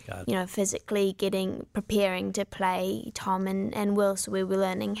training, physically preparing to play Tom and Will. So we were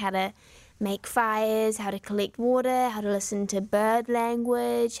learning how to make fires, how to collect water, how to listen to bird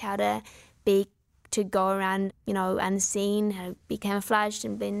language, how to go around, unseen, how to be camouflaged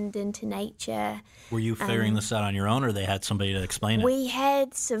and blend into nature. Were you figuring this out on your own, or they had somebody to explain it? We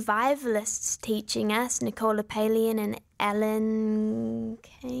had survivalists teaching us, Nicola Palian and Alan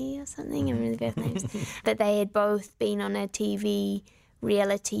Kay or something, I remember both names. But they had both been on a TV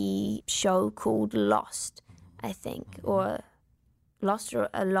reality show called Lost, I think, or Lost or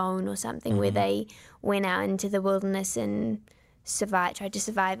Alone or something, where they went out into the wilderness and tried to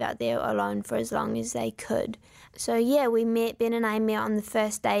survive out there alone for as long as they could. So yeah, Ben and I met on the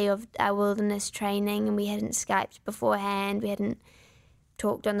first day of our wilderness training, and we hadn't Skyped beforehand, we hadn't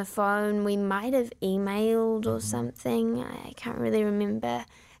talked on the phone, we might have emailed or something, I can't really remember.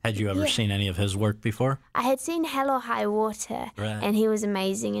 Had you ever seen any of his work before? I had seen Hell or High Water, and he was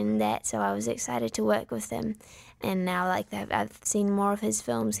amazing in that, so I was excited to work with him. And now, I've seen more of his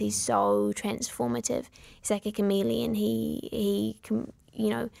films. He's so transformative. He's like a chameleon. He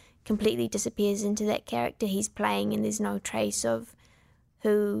completely disappears into that character he's playing, and there's no trace of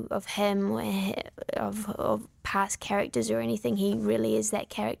him or of past characters or anything. He really is that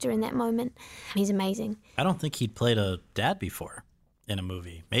character in that moment. He's amazing. I don't think he'd played a dad before in a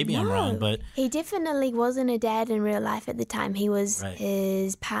movie. Maybe I'm wrong, but he definitely wasn't a dad in real life at the time. He was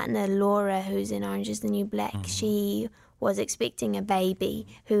his partner Laura, who's in Orange Is the New Black. She was expecting a baby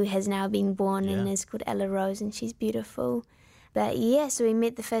who has now been born and is called Ella Rose, and she's beautiful. But so we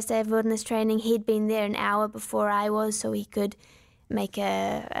met the first day of wilderness training. He'd been there an hour before I was, so he could make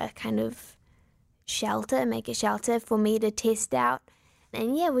a kind of shelter for me to test out.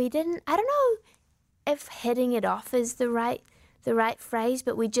 And we didn't, I don't know if hitting it off is the right phrase,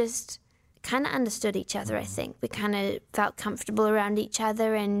 but we just kind of understood each other, I think. We kind of felt comfortable around each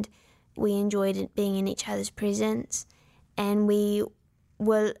other, and we enjoyed being in each other's presence. And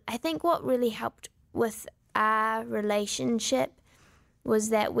I think what really helped with our relationship was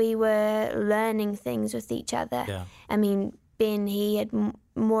that we were learning things with each other. Yeah. I mean, Ben, he had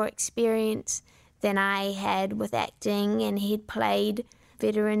more experience than I had with acting, and he'd played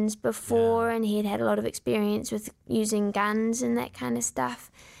veterans before, and he had a lot of experience with using guns and that kind of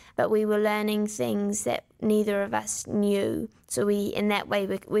stuff. but we were learning things that neither of us knew. So in that way,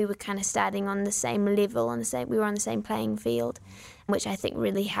 we were kind of starting on the same level, we were on the same playing field, which I think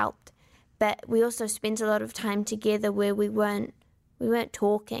really helped. But we also spent a lot of time together where we weren't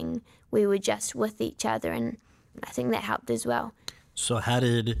talking. We were just with each other, and I think that helped as well. So how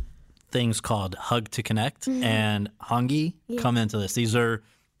did things called Hug to Connect and Hongi come into this? These are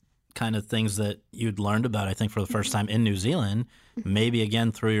kind of things that you'd learned about, I think, for the first time in New Zealand, maybe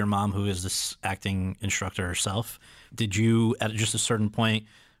again through your mom, who is this acting instructor herself. Did you, at just a certain point,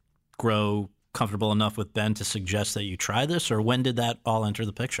 grow comfortable enough with Ben to suggest that you try this, or when did that all enter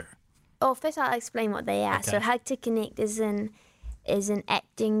the picture? Oh, first I'll explain what they are. Okay. So Hug to Connect is an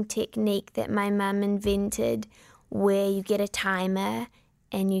acting technique that my mum invented, where you get a timer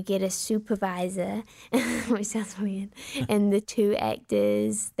and you get a supervisor, which sounds weird, and the two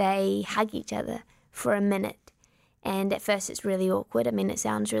actors, they hug each other for a minute. And at first it's really awkward. I mean, it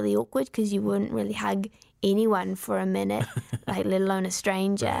sounds really awkward because you wouldn't really hug anyone for a minute, like let alone a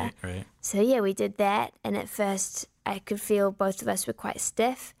stranger. Right. So yeah, we did that, and at first I could feel both of us were quite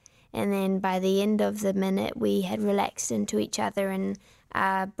stiff. And then by the end of the minute, we had relaxed into each other, and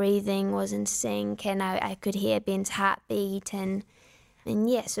our breathing was in sync, and I could hear Ben's heartbeat, and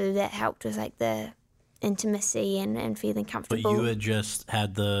yeah, so that helped with like the intimacy and feeling comfortable. But you had just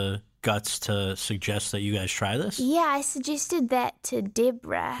had the guts to suggest that you guys try this? Yeah, I suggested that to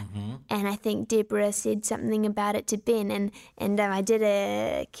Deborah, and I think Deborah said something about it to Ben, and I did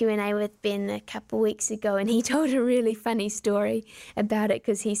a Q&A with Ben a couple weeks ago, and he told a really funny story about it,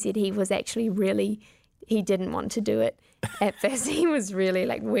 because he said he was actually he didn't want to do it. At first, he was really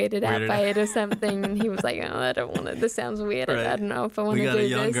like weirded out by it or something, and he was like, "Oh, I don't want it. This sounds weird. Right. I don't know if I want to do this." We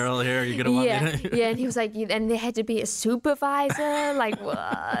got a young girl here. You're gonna want me to? Yeah, and he was like, and there had to be a supervisor. Like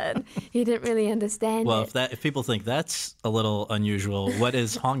what? He didn't really understand. Well, if people think that's a little unusual, what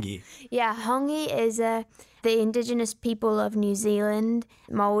is Hongi? Yeah, Hongi is the indigenous people of New Zealand,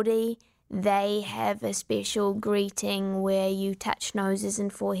 Māori. They have a special greeting where you touch noses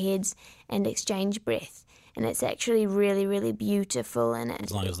and foreheads and exchange breath. And it's actually really, really beautiful. And as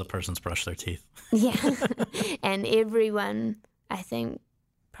long as the person's brushed their teeth. Yeah. And everyone, I think,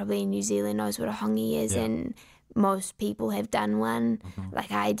 probably in New Zealand knows what a hongi is. Yeah. And most people have done one.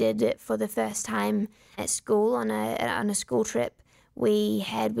 Like I did it for the first time at school on a school trip we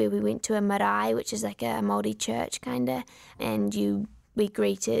had, where we went to a marae, which is like a Māori church kind of. And we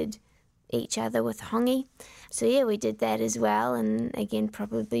greeted each other with hongi. So yeah, we did that as well, and again,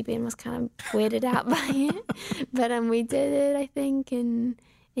 probably Ben was kind of weirded out by it, but we did it, I think, and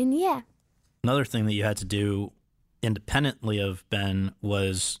yeah. Another thing that you had to do independently of Ben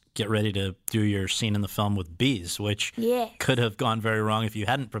was get ready to do your scene in the film with bees, which could have gone very wrong if you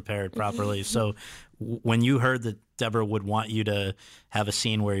hadn't prepared properly. So when you heard that Deborah would want you to have a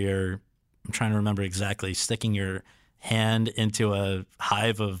scene where you're, I'm trying to remember exactly, sticking your hand into a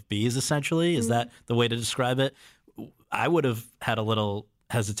hive of bees, essentially. Is that the way to describe it? I would have had a little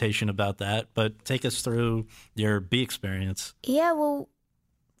hesitation about that, but take us through your bee experience. Yeah, well,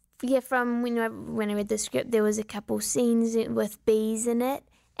 from when I read the script, there was a couple scenes with bees in it.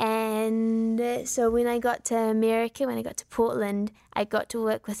 And so when I got to America, when I got to Portland, I got to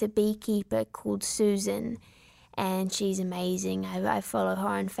work with a beekeeper called Susan. And she's amazing. I follow her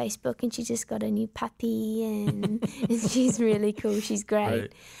on Facebook, and she just got a new puppy, and she's really cool. She's great.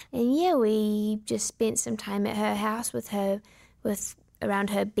 Right. And yeah, we just spent some time at her house with around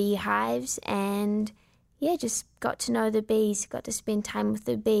her beehives, and yeah, just got to know the bees, got to spend time with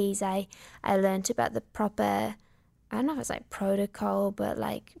the bees. I learned about the proper, I don't know if it's like protocol, but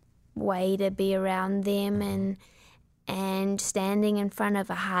like way to be around them, and standing in front of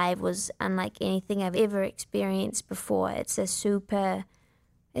a hive was unlike anything I've ever experienced before. It's super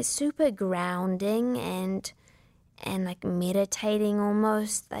grounding and like meditating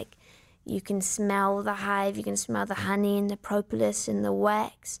almost. Like you can smell the hive, you can smell the honey and the propolis and the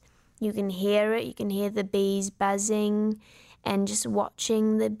wax. You can hear it, you can hear the bees buzzing, and just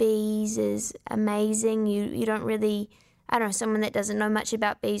watching the bees is amazing. You don't really, I don't know, someone that doesn't know much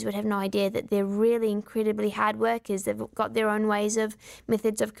about bees would have no idea that they're really incredibly hard workers. They've got their own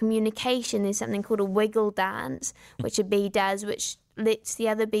methods of communication. There's something called a wiggle dance, which a bee does, which lets the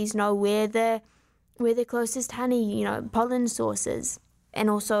other bees know where the closest honey, pollen sources. And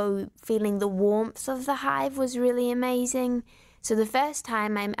also feeling the warmth of the hive was really amazing. So the first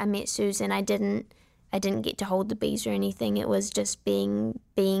time I met Susan, I didn't get to hold the bees or anything. It was just being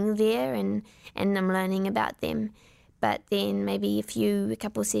there, and I'm learning about them. But then maybe a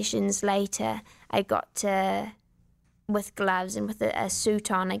couple sessions later, I got to, with gloves and with a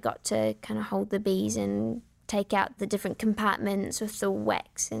suit on, I got to kind of hold the bees and take out the different compartments with the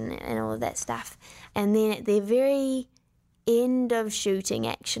wax and all of that stuff. And then at the very end of shooting,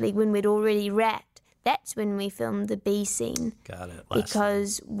 actually, when we'd already wrapped, that's when we filmed the bee scene. Got it.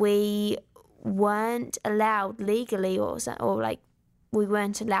 Because we weren't allowed legally, or like we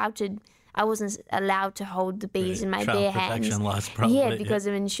weren't allowed to. I wasn't allowed to hold the bees in my bare hands. Protection laws, probably. Yeah, because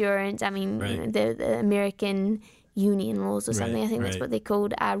of insurance. I mean, the American union laws or something, I think that's what they're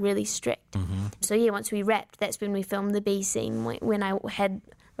called, are really strict. So yeah, once we wrapped, that's when we filmed the bee scene, when I had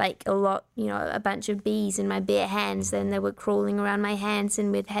like a bunch of bees in my bare hands, and they were crawling around my hands,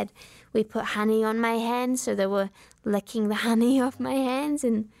 and we put honey on my hands, so they were licking the honey off my hands.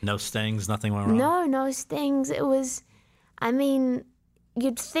 And no stings, nothing went wrong? No stings. It was, I mean,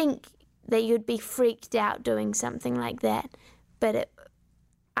 you'd think that you'd be freaked out doing something like that, but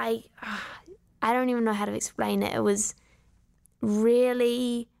I don't even know how to explain it. It was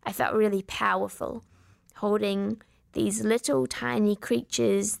really, I felt really powerful holding these little tiny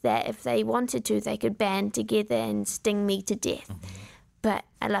creatures that if they wanted to, they could band together and sting me to death. But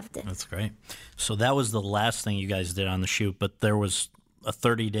I loved it. That's great. So that was the last thing you guys did on the shoot, but there was a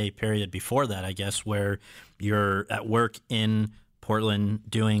 30-day period before that, I guess, where you're at work in Portland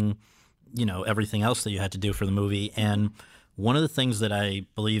doing, everything else that you had to do for the movie. And one of the things that I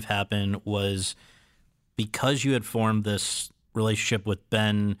believe happened was because you had formed this relationship with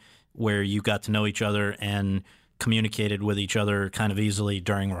Ben where you got to know each other and communicated with each other kind of easily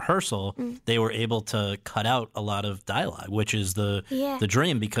during rehearsal, they were able to cut out a lot of dialogue, which is the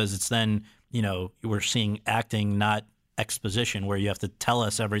dream, because it's then, we're seeing acting, not exposition, where you have to tell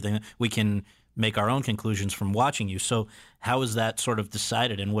us everything. We can make our own conclusions from watching you. So how was that sort of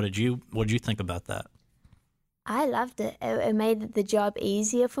decided, and what did you think about that? I loved it. It made the job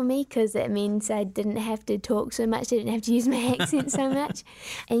easier for me because it means I didn't have to talk so much. I didn't have to use my accent so much.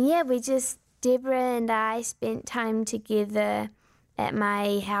 And yeah, Deborah and I spent time together at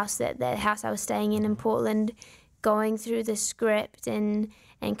my house, the house I was staying in Portland, going through the script and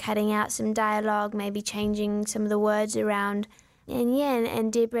cutting out some dialogue, maybe changing some of the words around.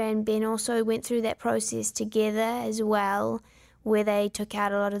 And Deborah and Ben also went through that process together as well, where they took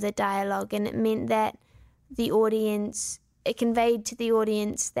out a lot of the dialogue, and it meant that it conveyed to the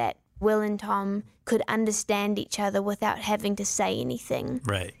audience that Will and Tom could understand each other without having to say anything.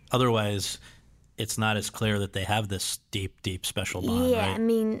 Right. Otherwise, it's not as clear that they have this deep, deep special bond. Yeah, right? I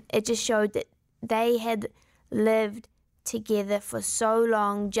mean, it just showed that they had lived together for so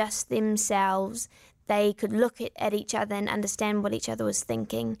long, just themselves. They could look at each other and understand what each other was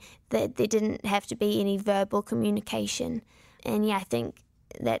thinking, that there didn't have to be any verbal communication. And yeah, I think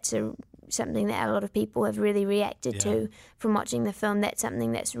that's something that a lot of people have really reacted to from watching the film. That's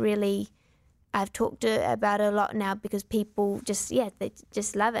something that's really, I've talked about a lot now, because people they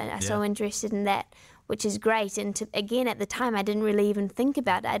just love it, are so interested in that, which is great. And again, at the time, I didn't really even think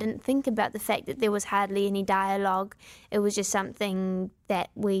about it. I didn't think about the fact that there was hardly any dialogue. It was just something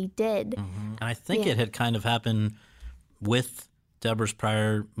that we did. And I think it had kind of happened with Deborah's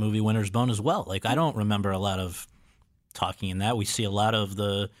prior movie, Winter's Bone, as well. Like, I don't remember a lot of talking in that. We see a lot of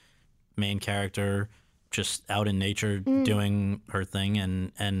the main character just out in nature doing her thing,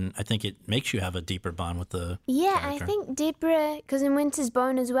 and I think it makes you have a deeper bond with the character. I think Deborah, because in Winter's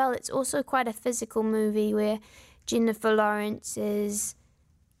Bone as well, it's also quite a physical movie where Jennifer Lawrence is,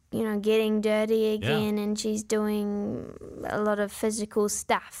 getting dirty again, and she's doing a lot of physical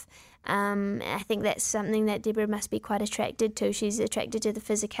stuff. I think that's something that Deborah must be quite attracted to. She's attracted to the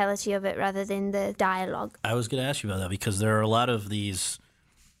physicality of it rather than the dialogue. I was going to ask you about that, because there are a lot of these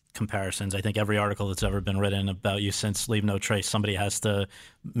comparisons. I think every article that's ever been written about you since Leave No Trace, somebody has to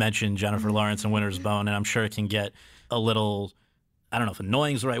mention Jennifer Lawrence and Winter's Bone, and I'm sure it can get a little, I don't know if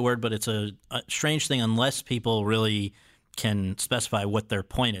annoying is the right word, but it's a strange thing unless people really can specify what their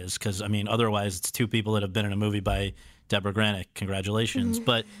point is, because, I mean, otherwise it's two people that have been in a movie by Deborah Granick. Congratulations.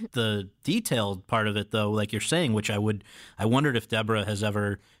 But the detailed part of it, though, like you're saying, which I wondered if Deborah has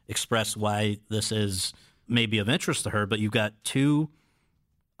ever expressed why this is maybe of interest to her, but you've got two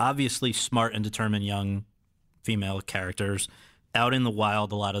obviously smart and determined young female characters out in the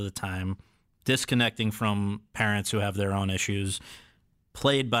wild a lot of the time, disconnecting from parents who have their own issues,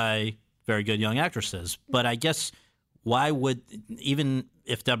 played by very good young actresses. But I guess why would, even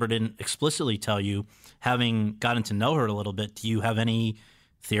if Deborah didn't explicitly tell you, having gotten to know her a little bit, do you have any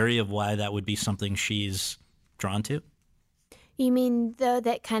theory of why that would be something she's drawn to? You mean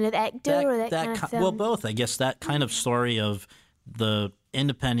that kind of actor or that kind of film? Well, both. I guess that kind of story of the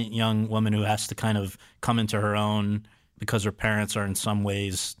independent young woman who has to kind of come into her own because her parents are in some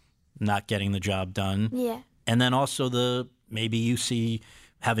ways not getting the job done. Yeah. And then also maybe you see,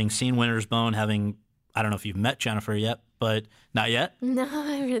 having seen Winter's Bone, having I don't know if you've met Jennifer yet, but not yet. No,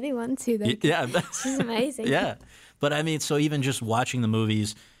 I really want to, though. Yeah. She's amazing. Yeah. But I mean, so even just watching the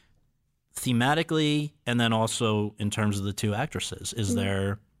movies thematically and then also in terms of the two actresses, is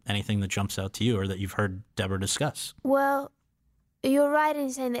there anything that jumps out to you or that you've heard Deborah discuss? Well, you're right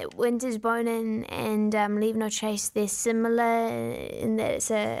in saying that Winter's Bone and Leave No Trace, they're similar in that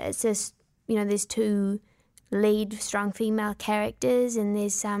it's a there's two lead strong female characters and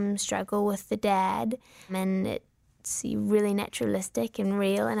there's some struggle with the dad and it's really naturalistic and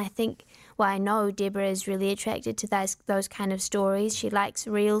real. And I think, I know Deborah is really attracted to those kind of stories. She likes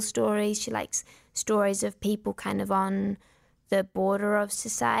real stories. She likes stories of people kind of on the border of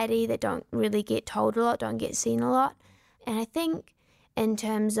society that don't really get told a lot, don't get seen a lot. And I think in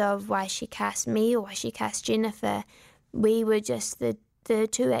terms of why she cast me or why she cast Jennifer, we were just the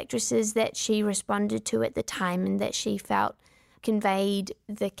two actresses that she responded to at the time and that she felt conveyed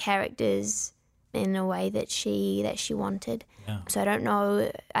the characters in a way that she wanted. Yeah. So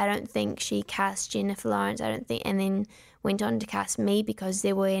I don't think she cast Jennifer Lawrence, and then went on to cast me because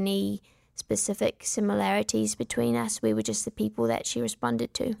there were any specific similarities between us. We were just the people that she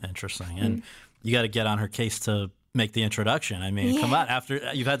responded to. Interesting. And you got to get on her case to make the introduction. I mean, come on,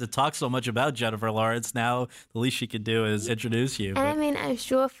 after you've had to talk so much about Jennifer Lawrence, now the least she could do is introduce you. And I mean, I'm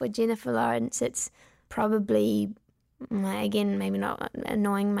sure for Jennifer Lawrence, it's probably, again, maybe not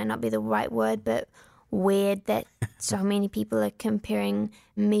annoying, might not be the right word, but weird that so many people are comparing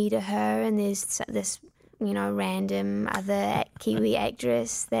me to her, and there's this, random other Kiwi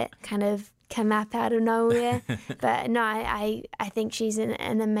actress that kind of come up out of nowhere. But no, I think she's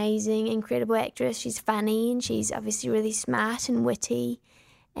an amazing, incredible actress. She's funny and she's obviously really smart and witty.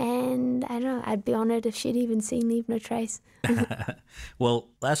 And I don't know, I'd be honored if she'd even seen Leave No Trace. Well,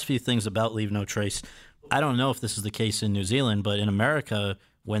 last few things about Leave No Trace. I don't know if this is the case in New Zealand, but in America,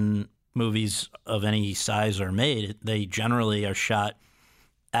 when movies of any size are made, they generally are shot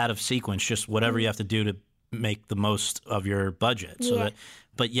out of sequence, just whatever you have to do to make the most of your budget. So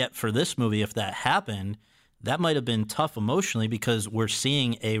but yet for this movie, if that happened, that might have been tough emotionally because we're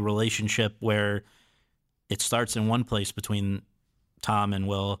seeing a relationship where it starts in one place between Tom and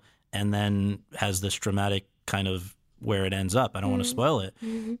Will and then has this dramatic kind of where it ends up. I don't want to spoil it.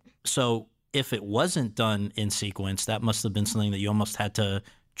 Mm-hmm. So if it wasn't done in sequence, that must have been something that you almost had to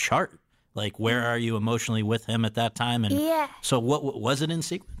chart. Like, where are you emotionally with him at that time? And so what was it in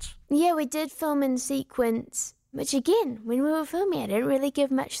sequence? Yeah, we did film in sequence, which again, when we were filming, I didn't really give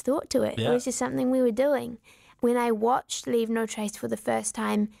much thought to it. Yeah. It was just something we were doing. When I watched Leave No Trace for the first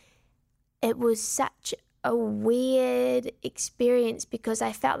time, it was such a weird experience because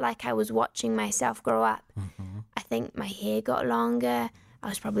I felt like I was watching myself grow up. Mm-hmm. I think my hair got longer. I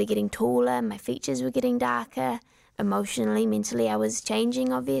was probably getting taller. My features were getting darker. Emotionally, mentally, I was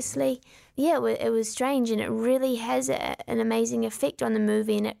changing, obviously. Yeah, it was strange, and it really has an amazing effect on the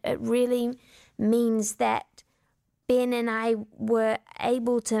movie, and it really means that Ben and I were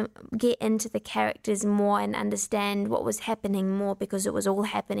able to get into the characters more and understand what was happening more because it was all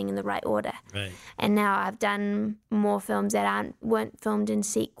happening in the right order. Right. And now I've done more films that weren't filmed in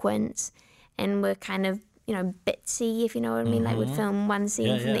sequence and were kind of, bitsy, if you know what I mean. Like, would film one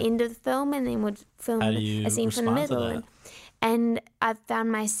scene from the end of the film and then would film a scene from the middle. And I've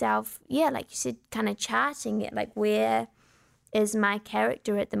found myself, like you said, kind of charting it. Like, where is my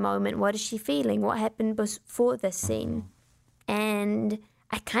character at the moment? What is she feeling? What happened before this scene? And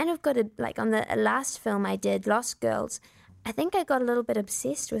I kind of got on the last film I did, Lost Girls, I think I got a little bit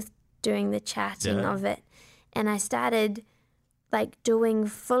obsessed with doing the charting of it. And I started doing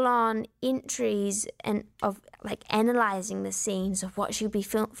full-on entries and of analyzing the scenes of what she'd be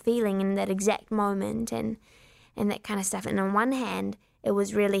feeling in that exact moment and that kind of stuff. And on one hand, it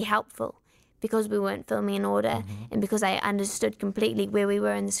was really helpful because we weren't filming in order and because I understood completely where we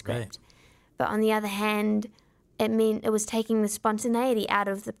were in the script. Right. But on the other hand, it meant it was taking the spontaneity out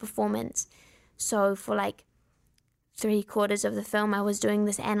of the performance. So for 3/4 of the film, I was doing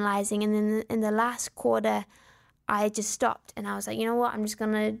this analyzing, and then in the last quarter, I just stopped and I was like, you know what,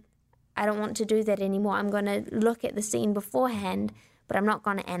 I don't want to do that anymore. I'm going to look at the scene beforehand, but I'm not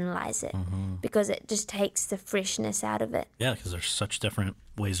going to analyze it because it just takes the freshness out of it. Yeah, because there's such different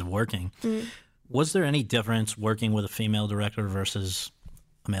ways of working. Was there any difference working with a female director versus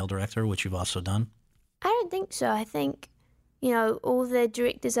a male director, which you've also done? I don't think so. I think, all the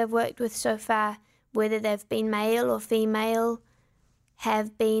directors I've worked with so far, whether they've been male or female,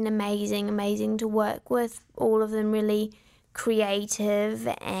 have been amazing to work with. All of them really creative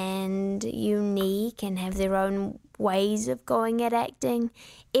and unique and have their own ways of going at acting.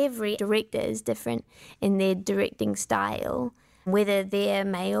 Every director is different in their directing style, whether they're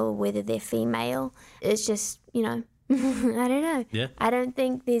male, whether they're female. It's just, I don't know. Yeah. I don't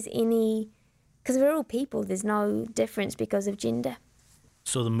think there's any, because we're all people, there's no difference because of gender.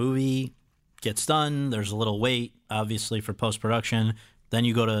 So the movie gets done, there's a little wait, obviously, for post-production. Then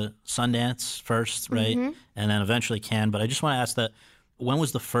you go to Sundance first, right? Mm-hmm. And then eventually Cannes. But I just want to ask that, when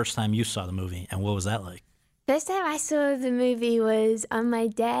was the first time you saw the movie, and what was that like? First time I saw the movie was on my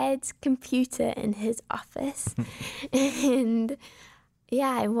dad's computer in his office. And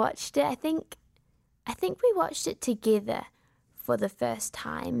yeah, I watched it. I think we watched it together for the first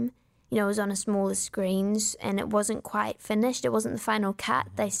time. It was on a smaller screens and it wasn't quite finished. It wasn't the final cut.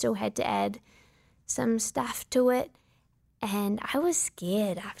 They still had to add some stuff to it. And I was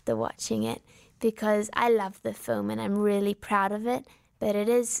scared after watching it because I love the film and I'm really proud of it. But it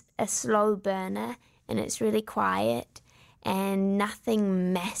is a slow burner and it's really quiet and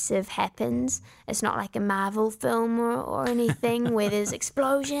nothing massive happens. It's not like a Marvel film or anything where there's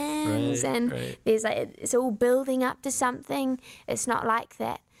explosions there's it's all building up to something. It's not like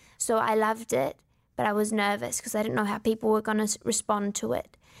that. So I loved it, but I was nervous because I didn't know how people were going to respond to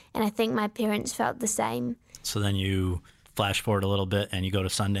it. And I think my parents felt the same. So then you flash forward a little bit and you go to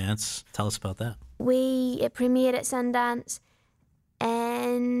Sundance. Tell us about that. It premiered at Sundance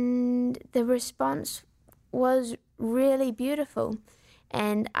and the response was really beautiful.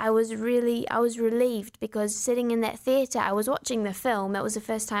 And I was relieved because sitting in that theatre, I was watching the film. That was the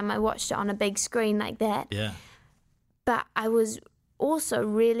first time I watched it on a big screen like that. Yeah. But I was also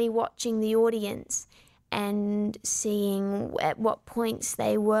really watching the audience and seeing at what points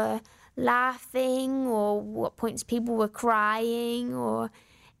they were laughing or what points people were crying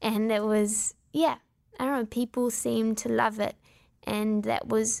and it was, I don't know, people seemed to love it. And that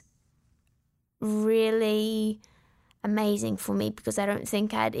was really amazing for me because I don't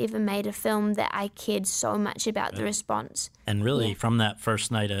think I'd ever made a film that I cared so much about the response. And really, from that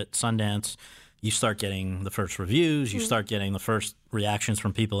first night at Sundance, you start getting the first reviews, you start getting the first reactions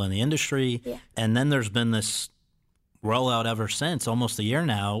from people in the industry, and then there's been this rollout ever since, almost a year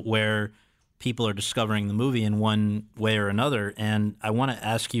now, where people are discovering the movie in one way or another. And I want to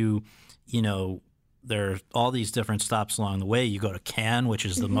ask you, there are all these different stops along the way. You go to Cannes, which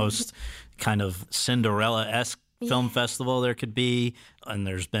is the most kind of Cinderella-esque film festival there could be, and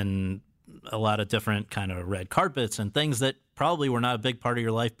there's been a lot of different kind of red carpets and things that probably were not a big part of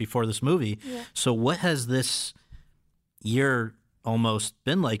your life before this movie. Yeah. So what has this year almost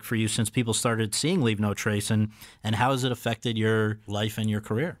been like for you since people started seeing Leave No Trace, and how has it affected your life and your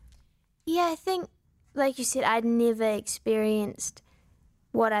career? Yeah, I think, like you said, I'd never experienced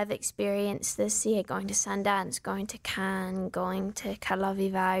what I've experienced this year, going to Sundance, going to Cannes, going to Karlovy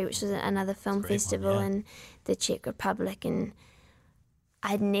Vary, which is another film festival in the Czech Republic, and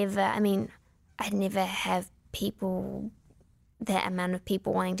I'd never have that amount of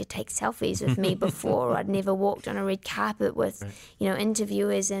people wanting to take selfies with me before. I'd never walked on a red carpet with,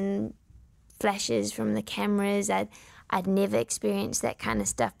 interviewers and flashes from the cameras. I'd never experienced that kind of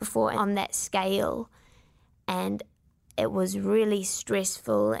stuff before on that scale. And it was really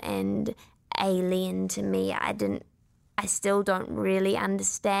stressful and alien to me. I still don't really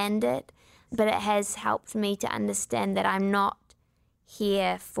understand it, but it has helped me to understand that I'm not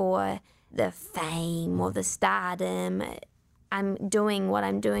here for the fame or the stardom. I'm doing what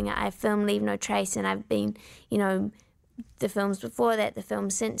I'm doing. I filmed Leave No Trace, and I've been, the films before that, the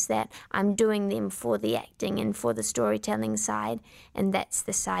films since that, I'm doing them for the acting and for the storytelling side, and that's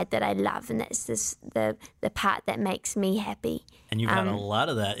the side that I love, and that's the part that makes me happy. And you've had a lot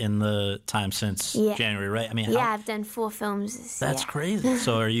of that in the time since January, right? I mean, I've done 4 films this year. That's crazy.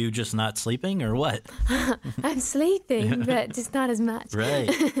 So are you just not sleeping or what? I'm sleeping, but just not as much.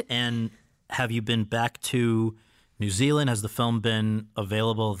 Right. And have you been back to New Zealand? Has the film been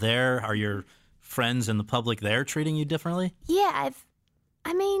available there? Are your friends and the public there treating you differently? Yeah,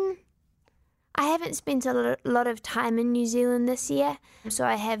 I haven't spent a lot of time in New Zealand this year, so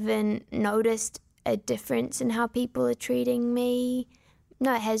I haven't noticed a difference in how people are treating me.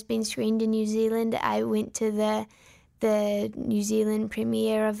 No, it has been screened in New Zealand. I went to the New Zealand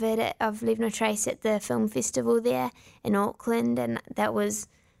premiere of Leave No Trace at the film festival there in Auckland, and I was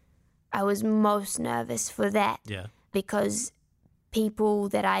most nervous for that. Yeah. Because people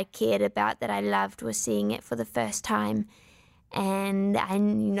that I cared about, that I loved, were seeing it for the first time. And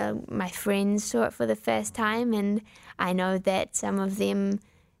my friends saw it for the first time, and I know that some of them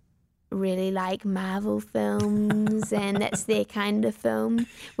really like Marvel films, and that's their kind of film,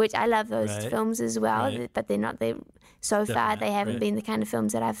 which I love those Right. films as well, Right. but they're not so far Different, they haven't right. been the kind of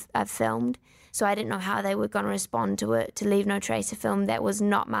films that I've filmed. So I didn't know how they were going to respond to it, to Leave No Trace, a film that was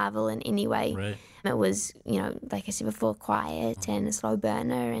not Marvel in any way. Right. It was, like I said before, quiet and a slow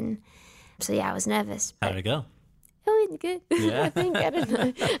burner, and so yeah, I was nervous. How But did it go? it was good. Yeah. I don't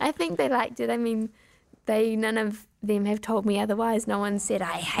know. I think they liked it. I mean, none of them have told me otherwise. No one said,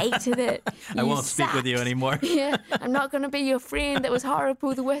 I hated it. I You won't speak with you sucked." anymore. Yeah, I'm not going to be your friend. That was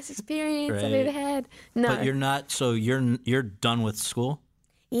horrible. The worst experience I've Right. ever had. No. But you're not. So you're done with school.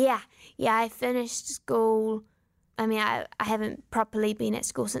 Yeah, I finished school. I mean, I haven't properly been at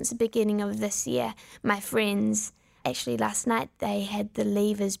school since the beginning of this year. My friends, actually last night, they had the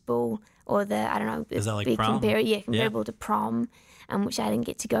Leavers Ball, or I don't know. Is that like be prom? comparable to prom, which I didn't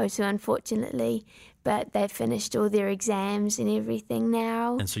get to go to, unfortunately. But they've finished all their exams and everything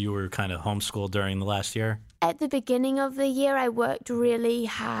now. And so you were kind of homeschooled during the last year. At the beginning of the year, I worked really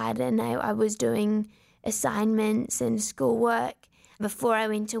hard, and I was doing assignments and schoolwork before I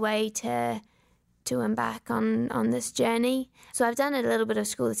went away to embark on this journey. So I've done a little bit of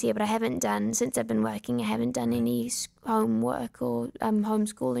school this year, but I haven't done, since I've been working, I haven't done any homework or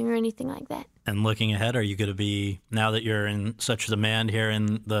homeschooling or anything like that. And looking ahead, are you going to be, now that you're in such demand here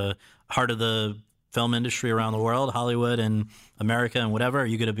in the heart of the film industry around the world, Hollywood and America and whatever, are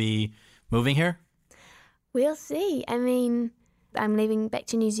you going to be moving here? We'll see. I mean, I'm leaving back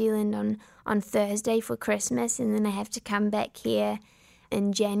to New Zealand on Thursday for Christmas, and then I have to come back here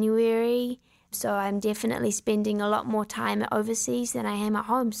in January. So I'm definitely spending a lot more time overseas than I am at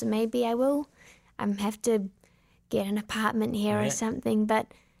home. So maybe I will have to get an apartment here or Right. something. But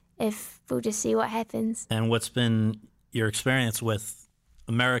we'll just see what happens. And what's been your experience with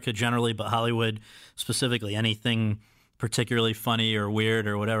America generally, but Hollywood specifically? Anything particularly funny or weird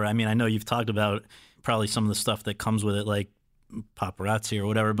or whatever? I mean, I know you've talked about probably some of the stuff that comes with it, like paparazzi or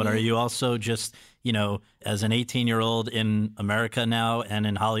whatever, but are you also just, as an 18-year-old in America now and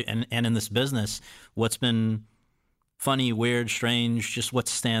in Hollywood and in this business, what's been funny, weird, strange, just what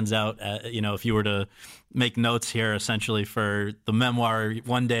stands out, if you were to make notes here essentially for the memoir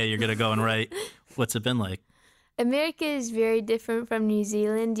one day you're going to go and write, what's it been like? America is very different from New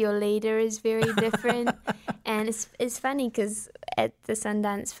Zealand. Your leader is very different. And it's funny because at the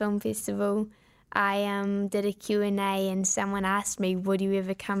Sundance Film Festival, I did a Q&A, and someone asked me, would you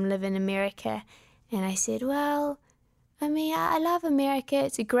ever come live in America? And I said, well, I mean, I love America.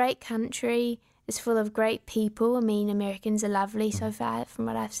 It's a great country. It's full of great people. I mean, Americans are lovely so far from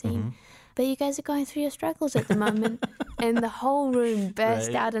what I've seen. Mm-hmm. But you guys are going through your struggles at the moment. And the whole room burst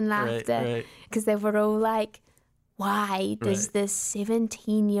Right, out in laughter right. because they were all like, why does Right. this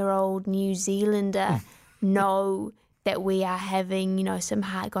 17-year-old New Zealander know that we are having,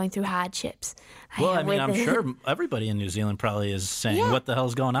 going through hardships? Well, I mean, I'm Whether- sure everybody in New Zealand probably is saying, Yeah. what the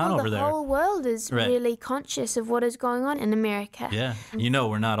hell's going on over the there? whole world is Right. really conscious of what is going on in America. Yeah.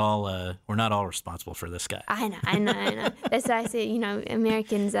 We're not all responsible for this guy. I know. That's why I said,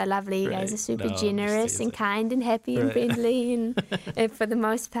 Americans are lovely. You guys Right. are super No, I'm generous just and teasing. kind and happy and Right. friendly and for the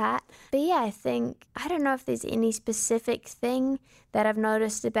most part. But yeah, I don't know if there's any specific thing that I've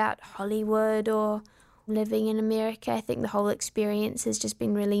noticed about Hollywood or living in America. I think the whole experience has just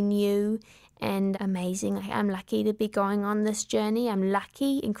been really new and amazing. I'm lucky to be going on this journey. I'm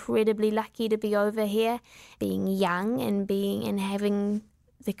incredibly lucky to be over here, being young and having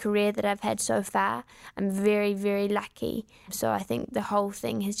the career that I've had so far. I'm very, very lucky. So I think the whole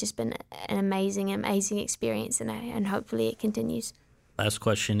thing has just been an amazing experience, and hopefully it continues. Last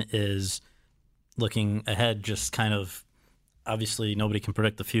question is looking ahead, just kind of, obviously nobody can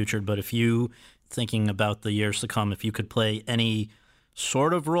predict the future, but if you, thinking about the years to come, if you could play any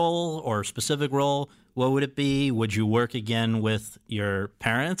sort of role or specific role, what would it be? Would you work again with your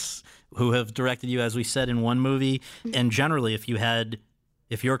parents who have directed you, as we said, in one movie? And generally,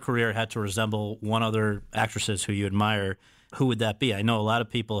 if your career had to resemble one other actresses who you admire, who would that be? I know a lot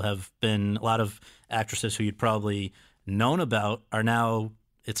of actresses who you'd probably known about are now,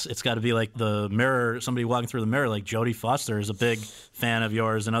 it's got to be like the mirror, somebody walking through the mirror, like Jodie Foster is a big fan of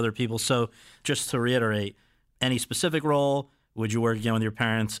yours and other people. So just to reiterate, any specific role, would you work again with your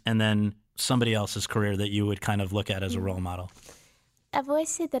parents, and then somebody else's career that you would kind of look at as a role model? I've always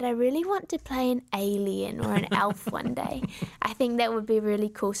said that I really want to play an alien or an elf one day. I think that would be really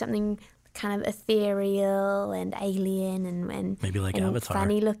cool, something kind of ethereal and alien and Maybe like and Avatar.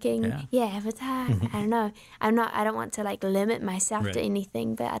 funny looking. Yeah. Yeah, Avatar. I don't know. I don't want to limit myself Right. to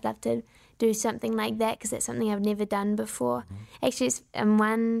anything, but I'd love to do something like that because that's something I've never done before. Actually, it's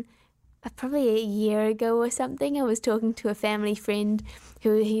one probably a year ago or something, I was talking to a family friend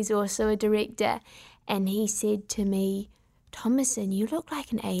he's also a director, and he said to me, Thomasin, you look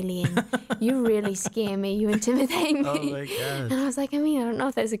like an alien. You really scare me. You intimidate me. Oh my God. And I was like, I don't know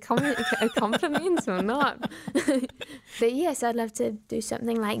if that's a compliment or not. But yes, I'd love to do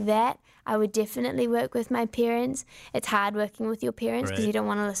something like that. I would definitely work with my parents. It's hard working with your parents because you don't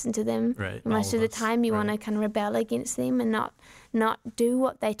want to listen to them. Right. Most of the time you want to kind of rebel against them and not do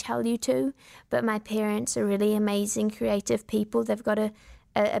what they tell you to. But my parents are really amazing, creative people. They've got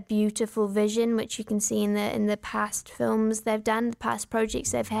a beautiful vision, which you can see in the past films they've done, the past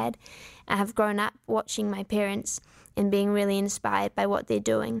projects they've had. I have grown up watching my parents and being really inspired by what they're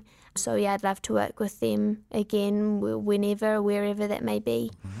doing. So yeah, I'd love to work with them again, whenever, wherever that may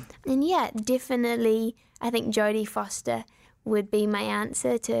be. Mm-hmm. And yeah, definitely, I think Jodie Foster would be my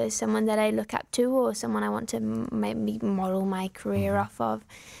answer to someone that I look up to or someone I want to maybe model my career off of.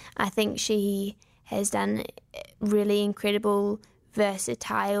 I think she has done really incredible,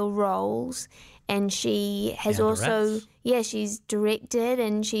 versatile roles, and she has she's directed,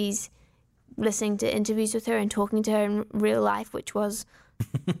 and she's listening to interviews with her and talking to her in real life, which was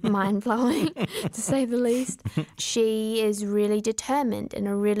mind-blowing to say the least. She is really determined and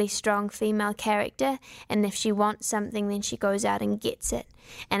a really strong female character, and if she wants something, then she goes out and gets it.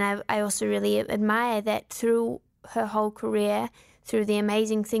 And I also really admire that through her whole career, through the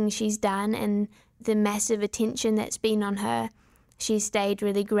amazing things she's done and the massive attention that's been on her, she's stayed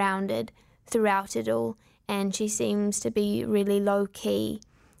really grounded throughout it all, and she seems to be really low-key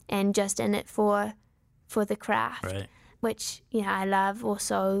and just in it for the craft. Right. Which, I love.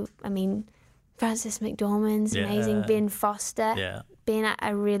 Also, Frances McDormand's amazing. Ben Foster. Yeah. Ben, I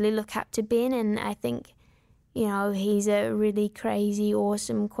really look up to Ben, and I think, he's a really crazy,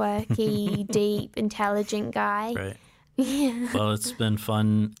 awesome, quirky, deep, intelligent guy. Right. Yeah. Well, it's been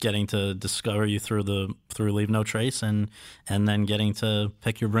fun getting to discover you through Leave No Trace and then getting to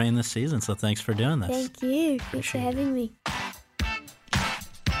pick your brain this season. So thanks for doing this. Thank you. Thanks for having me.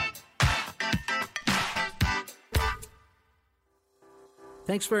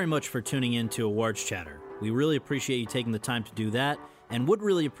 Thanks very much for tuning in to Awards Chatter. We really appreciate you taking the time to do that, and would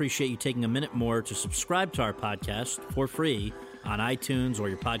really appreciate you taking a minute more to subscribe to our podcast for free on iTunes or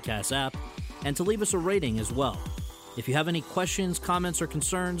your podcast app, and to leave us a rating as well. If you have any questions, comments, or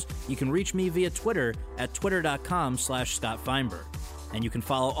concerns, you can reach me via Twitter at twitter.com/Scott Feinberg. And you can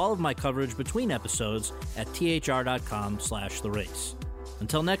follow all of my coverage between episodes at thr.com/The Race.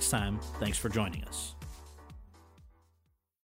 Until next time, thanks for joining us.